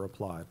guardrails that were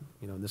applied.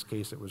 In this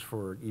case, it was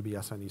for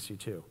EBS on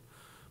EC2.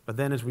 But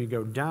then as we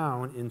go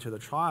down into the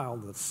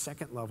child, the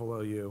second level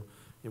OU,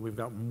 we've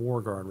got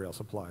more guardrails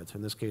applied. So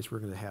in this case, we're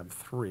going to have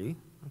 3,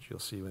 which you'll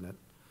see when it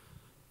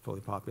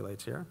fully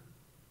populates here.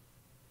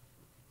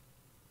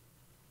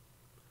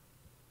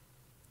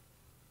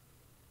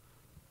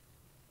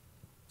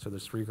 So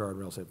there's 3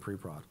 guardrails at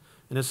pre-prod.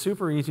 And it's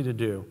super easy to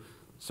do.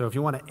 So if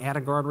you want to add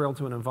a guardrail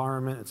to an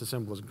environment, it's as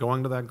simple as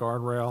going to that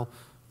guardrail,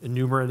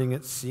 enumerating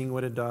it, seeing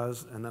what it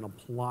does, and then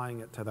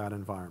applying it to that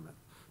environment.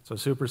 So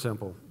super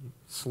simple.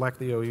 Select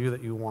the OU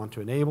that you want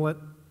to enable it.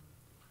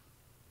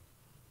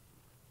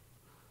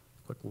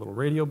 Click the little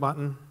radio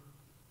button.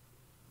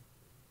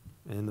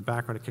 And in the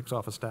background, it kicks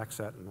off a stack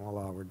set, and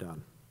voila, we're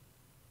done.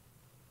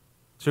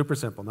 Super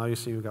simple. Now you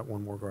see we've got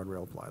one more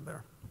guardrail applied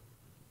there.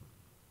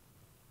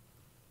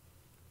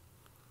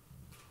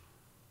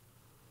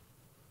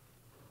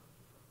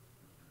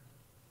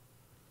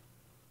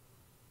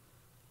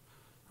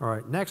 All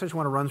right, next I just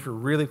want to run through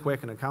really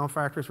quick an account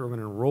factory. So we're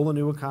going to enroll a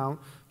new account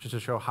just to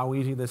show how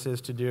easy this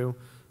is to do.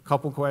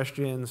 Couple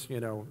questions,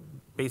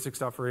 basic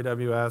stuff for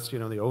AWS,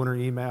 the owner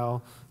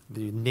email,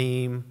 the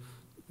name,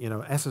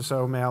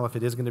 SSO mail, if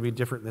it is going to be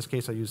different. In this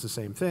case, I use the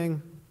same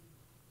thing.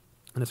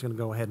 And it's going to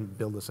go ahead and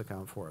build this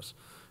account for us.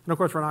 And of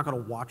course, we're not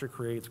going to watch it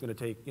create. It's going to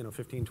take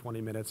 15,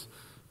 20 minutes.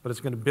 But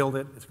it's going to build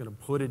it. It's going to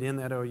put it in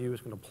that OU.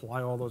 It's going to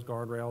apply all those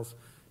guardrails.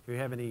 If you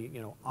have any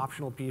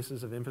optional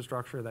pieces of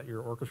infrastructure that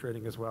you're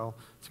orchestrating as well,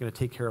 it's going to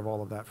take care of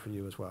all of that for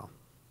you as well.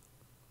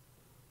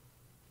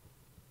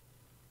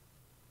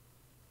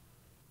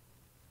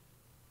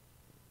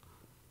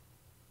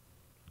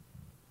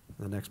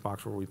 The next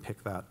box where we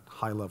pick that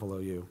high-level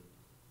OU.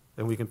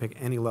 Then we can pick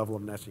any level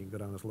of nesting. You can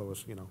go down as low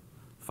as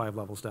 5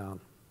 levels down.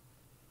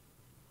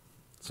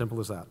 Simple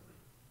as that.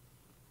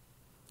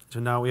 So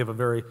now we have a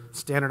very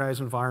standardized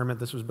environment.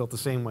 This was built the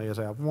same way as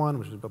App 1,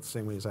 which was built the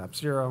same way as App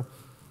 0.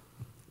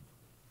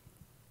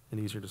 And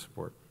easier to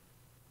support.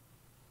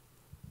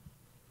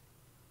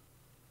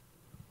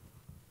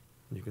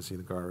 You can see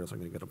the guardrails are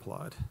going to get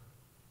applied.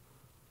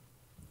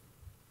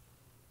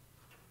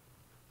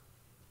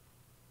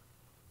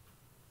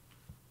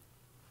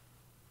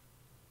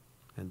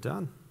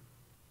 done.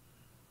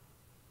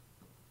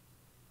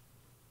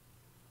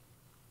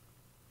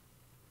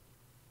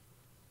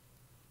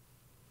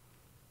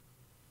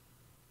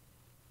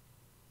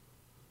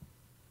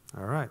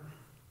 All right.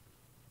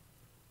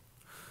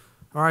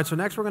 All right, so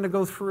next we're going to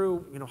go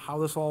through, how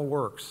this all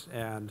works,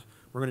 and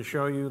we're going to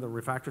show you the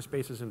Refactor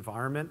Spaces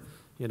environment.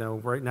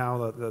 Right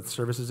now the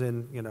service is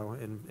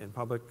in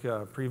public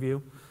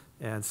preview,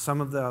 and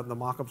some of the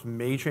mockups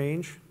may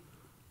change.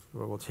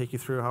 But we'll take you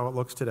through how it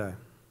looks today.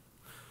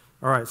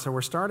 All right, so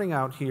we're starting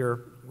out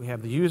here. We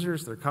have the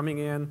users. They're coming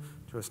in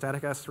to a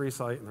static S3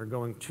 site, and they're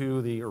going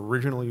to the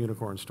original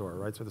Unicorn store,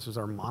 right? So this is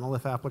our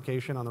monolith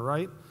application on the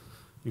right.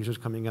 Users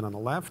coming in on the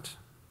left.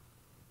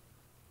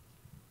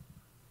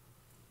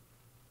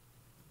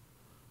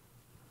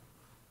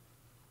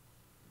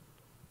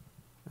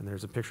 And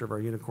there's a picture of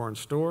our Unicorn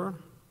store.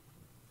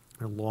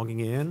 They're logging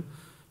in.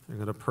 They're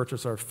going to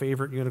purchase our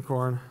favorite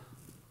unicorn,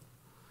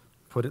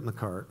 put it in the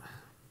cart.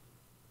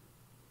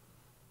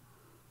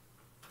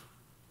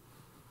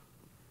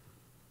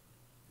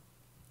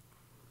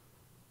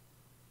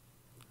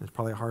 It's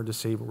probably hard to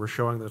see, but we're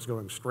showing that it's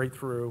going straight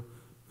through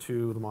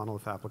to the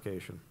monolith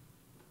application.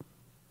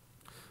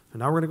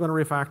 And now we're going to go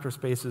into Refactor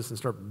Spaces and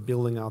start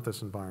building out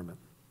this environment.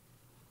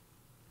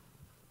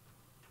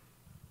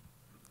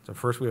 So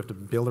first we have to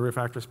build a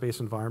Refactor Space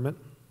environment.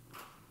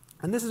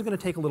 And this is going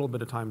to take a little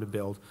bit of time to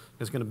build.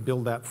 It's going to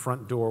build that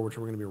front door, which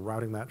we're going to be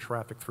routing that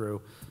traffic through.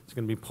 It's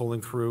going to be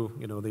pulling through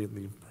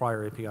the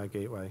prior API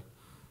gateway.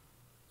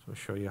 So I'll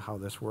show you how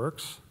this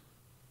works.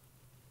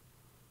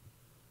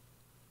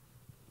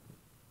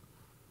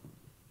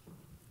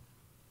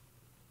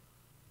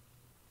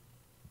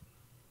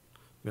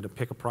 I'm going to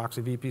pick a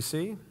proxy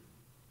VPC.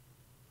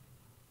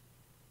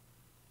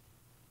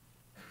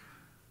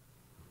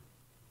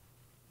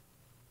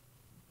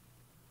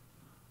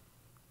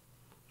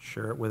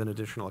 Share it with an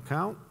additional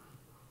account.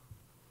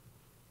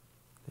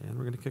 And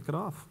we're going to kick it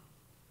off.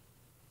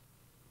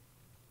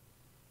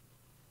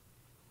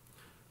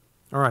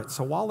 All right,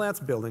 so while that's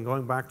building,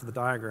 going back to the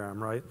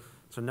diagram, right?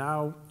 So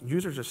now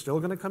users are still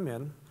going to come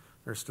in.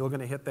 They're still going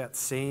to hit that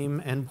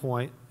same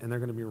endpoint, and they're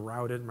going to be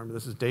routed. Remember,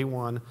 this is day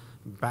one,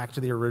 back to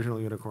the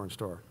original Unicorn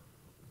store.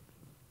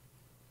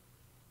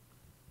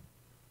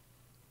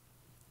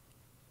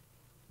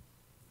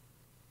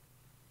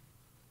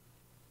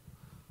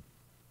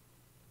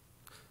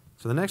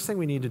 So the next thing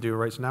we need to do,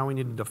 right, so now we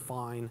need to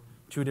define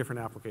two different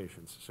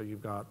applications. So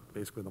you've got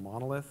basically the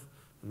monolith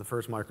and the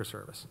first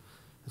microservice.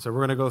 And so we're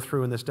going to go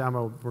through in this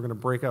demo, we're going to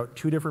break out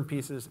two different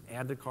pieces,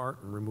 add to cart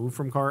and remove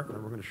from cart,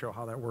 and we're going to show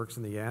how that works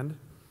in the end.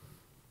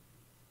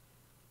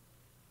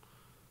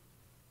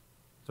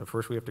 So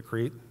first we have to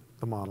create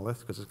the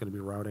monolith, because it's going to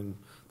be routing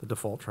the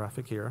default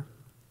traffic here,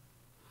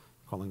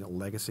 calling it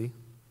legacy.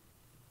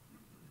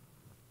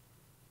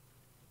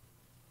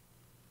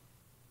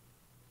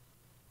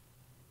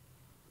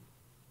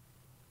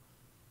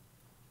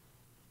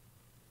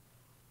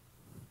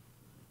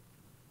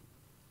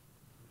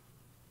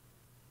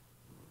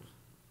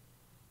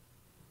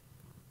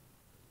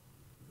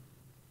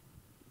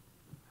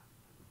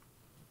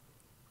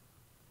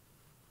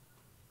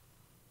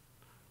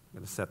 I'm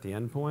going to set the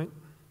endpoint.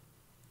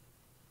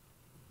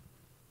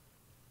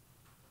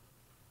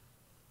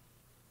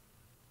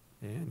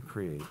 And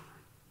create.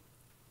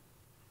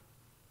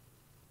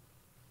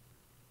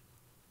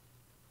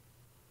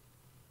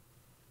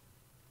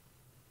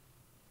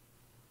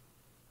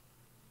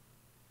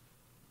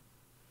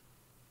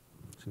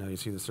 So now you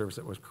see the service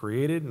that was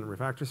created in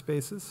Refactor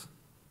Spaces.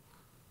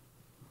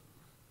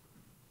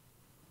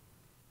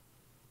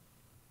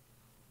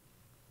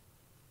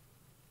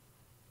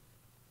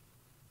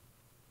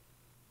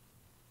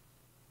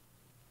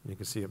 You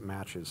can see it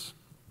matches.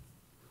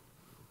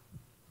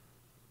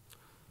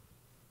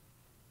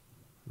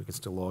 We can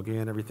still log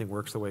in. Everything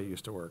works the way it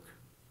used to work.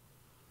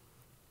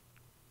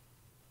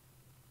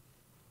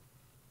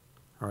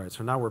 All right,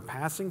 so now we're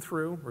passing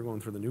through. We're going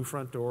through the new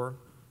front door,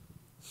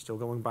 still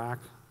going back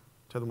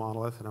to the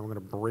monolith, and now we're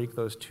going to break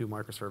those two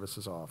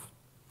microservices off.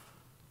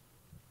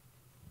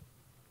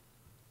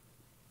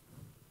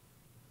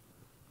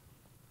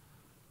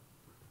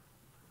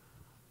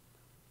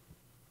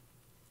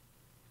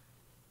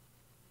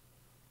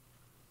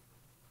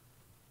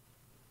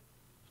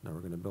 So now we're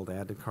going to build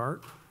add to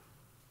cart.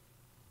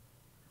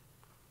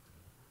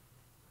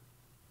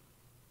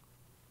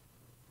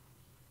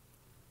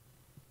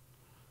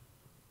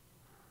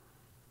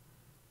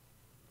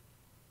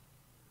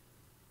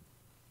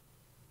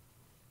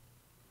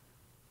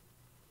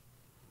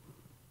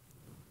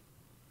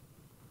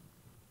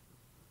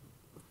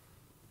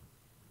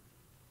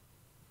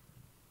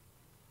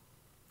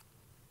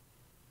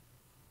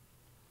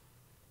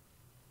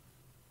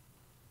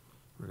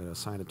 We're going to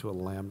assign it to a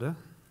Lambda.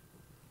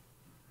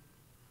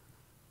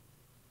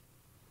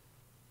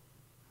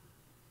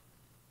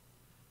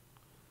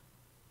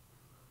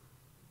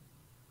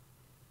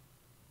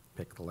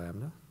 Pick the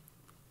Lambda.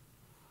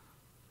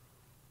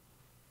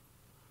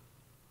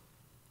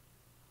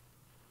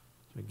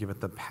 So we give it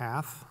the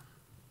path.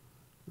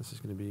 This is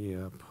going to be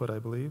put, I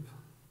believe.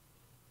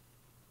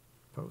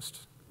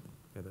 post.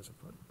 Yeah, there's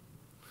a put.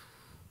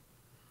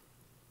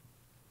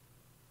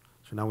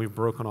 So now we've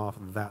broken off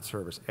that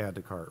service, add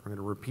to cart. We're going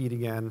to repeat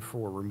again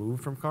for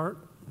remove from cart.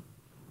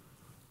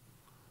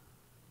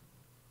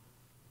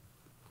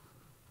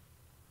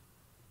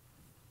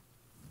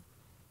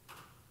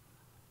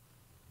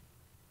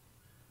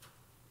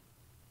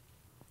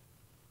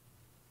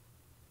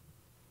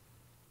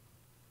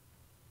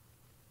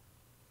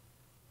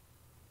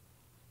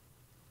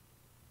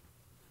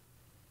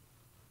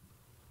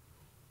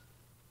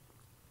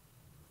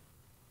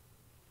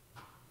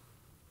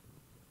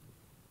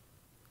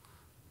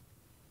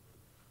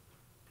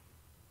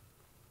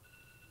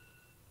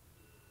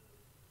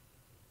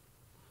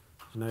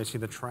 So now you see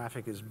the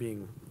traffic is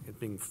being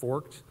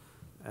forked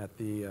at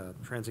the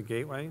transit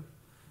gateway.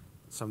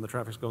 Some of the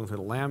traffic's going through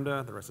the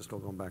Lambda, the rest is still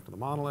going back to the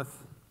monolith.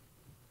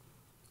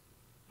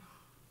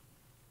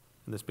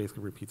 And this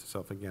basically repeats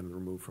itself again and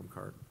remove from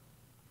cart.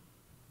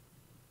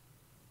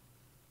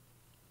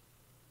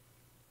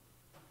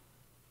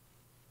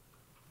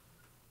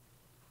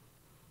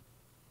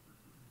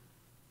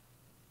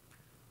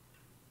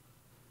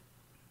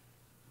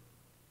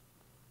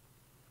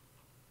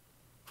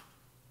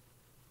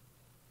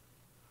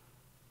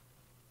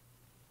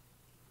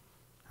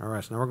 All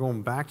right, so now we're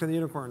going back to the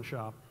unicorn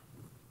shop.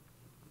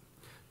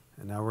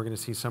 And now we're going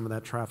to see some of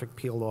that traffic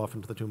peeled off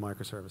into the two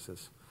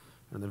microservices.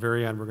 And at the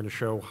very end, we're going to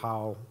show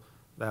how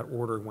that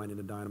order went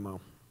into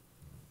Dynamo.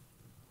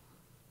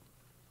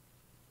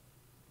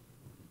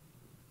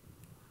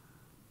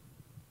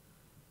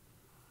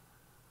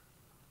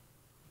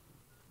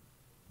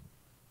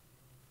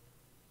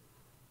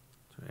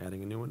 So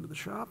adding a new one to the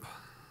shop.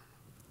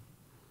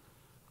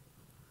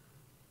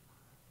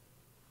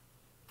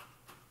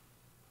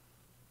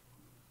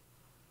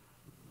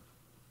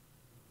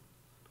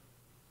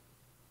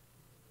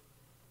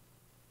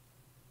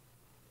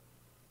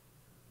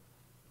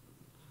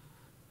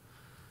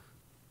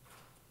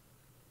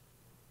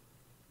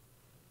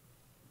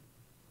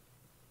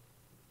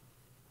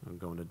 I'll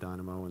go into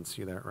Dynamo and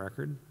see that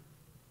record.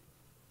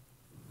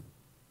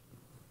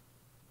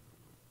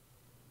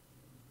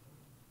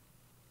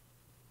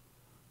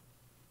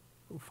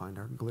 We'll find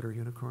our glitter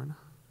unicorn.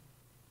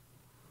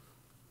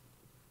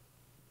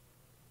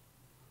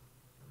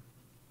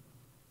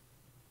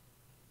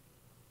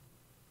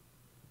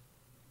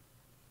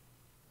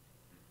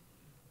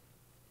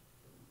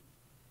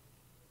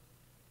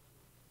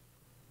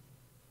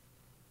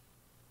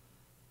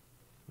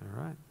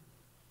 All right.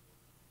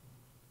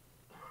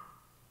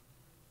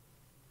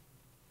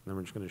 Then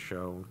we're just going to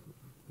show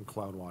in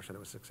CloudWatch that it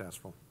was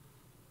successful.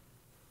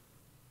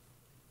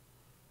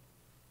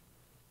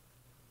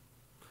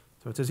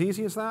 So it's as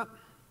easy as that.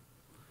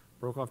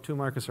 Broke off two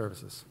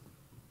microservices.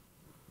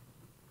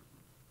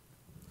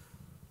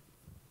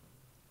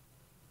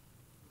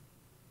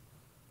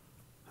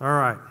 All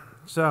right.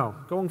 So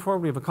going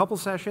forward, we have a couple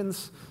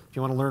sessions. If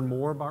you want to learn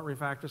more about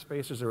refactor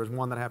spaces, there was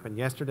one that happened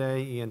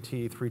yesterday, ENT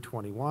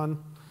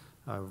 321,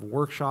 a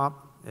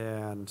workshop.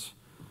 And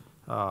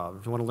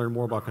if you want to learn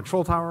more about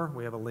Control Tower,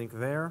 we have a link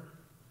there.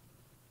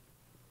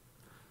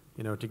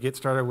 You know, to get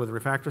started with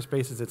refactor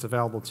spaces, it's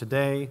available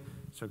today.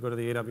 So go to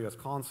the AWS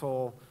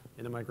console,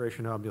 in the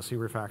Migration Hub, you'll see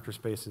refactor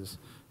spaces,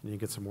 and you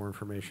get some more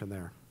information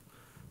there.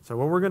 So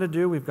what we're going to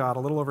do, we've got a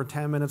little over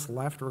 10 minutes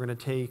left. We're going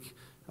to take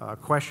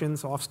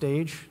questions off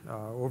stage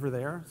over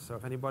there. So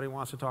if anybody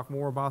wants to talk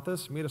more about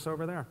this, meet us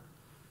over there.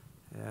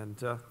 And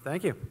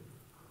thank you.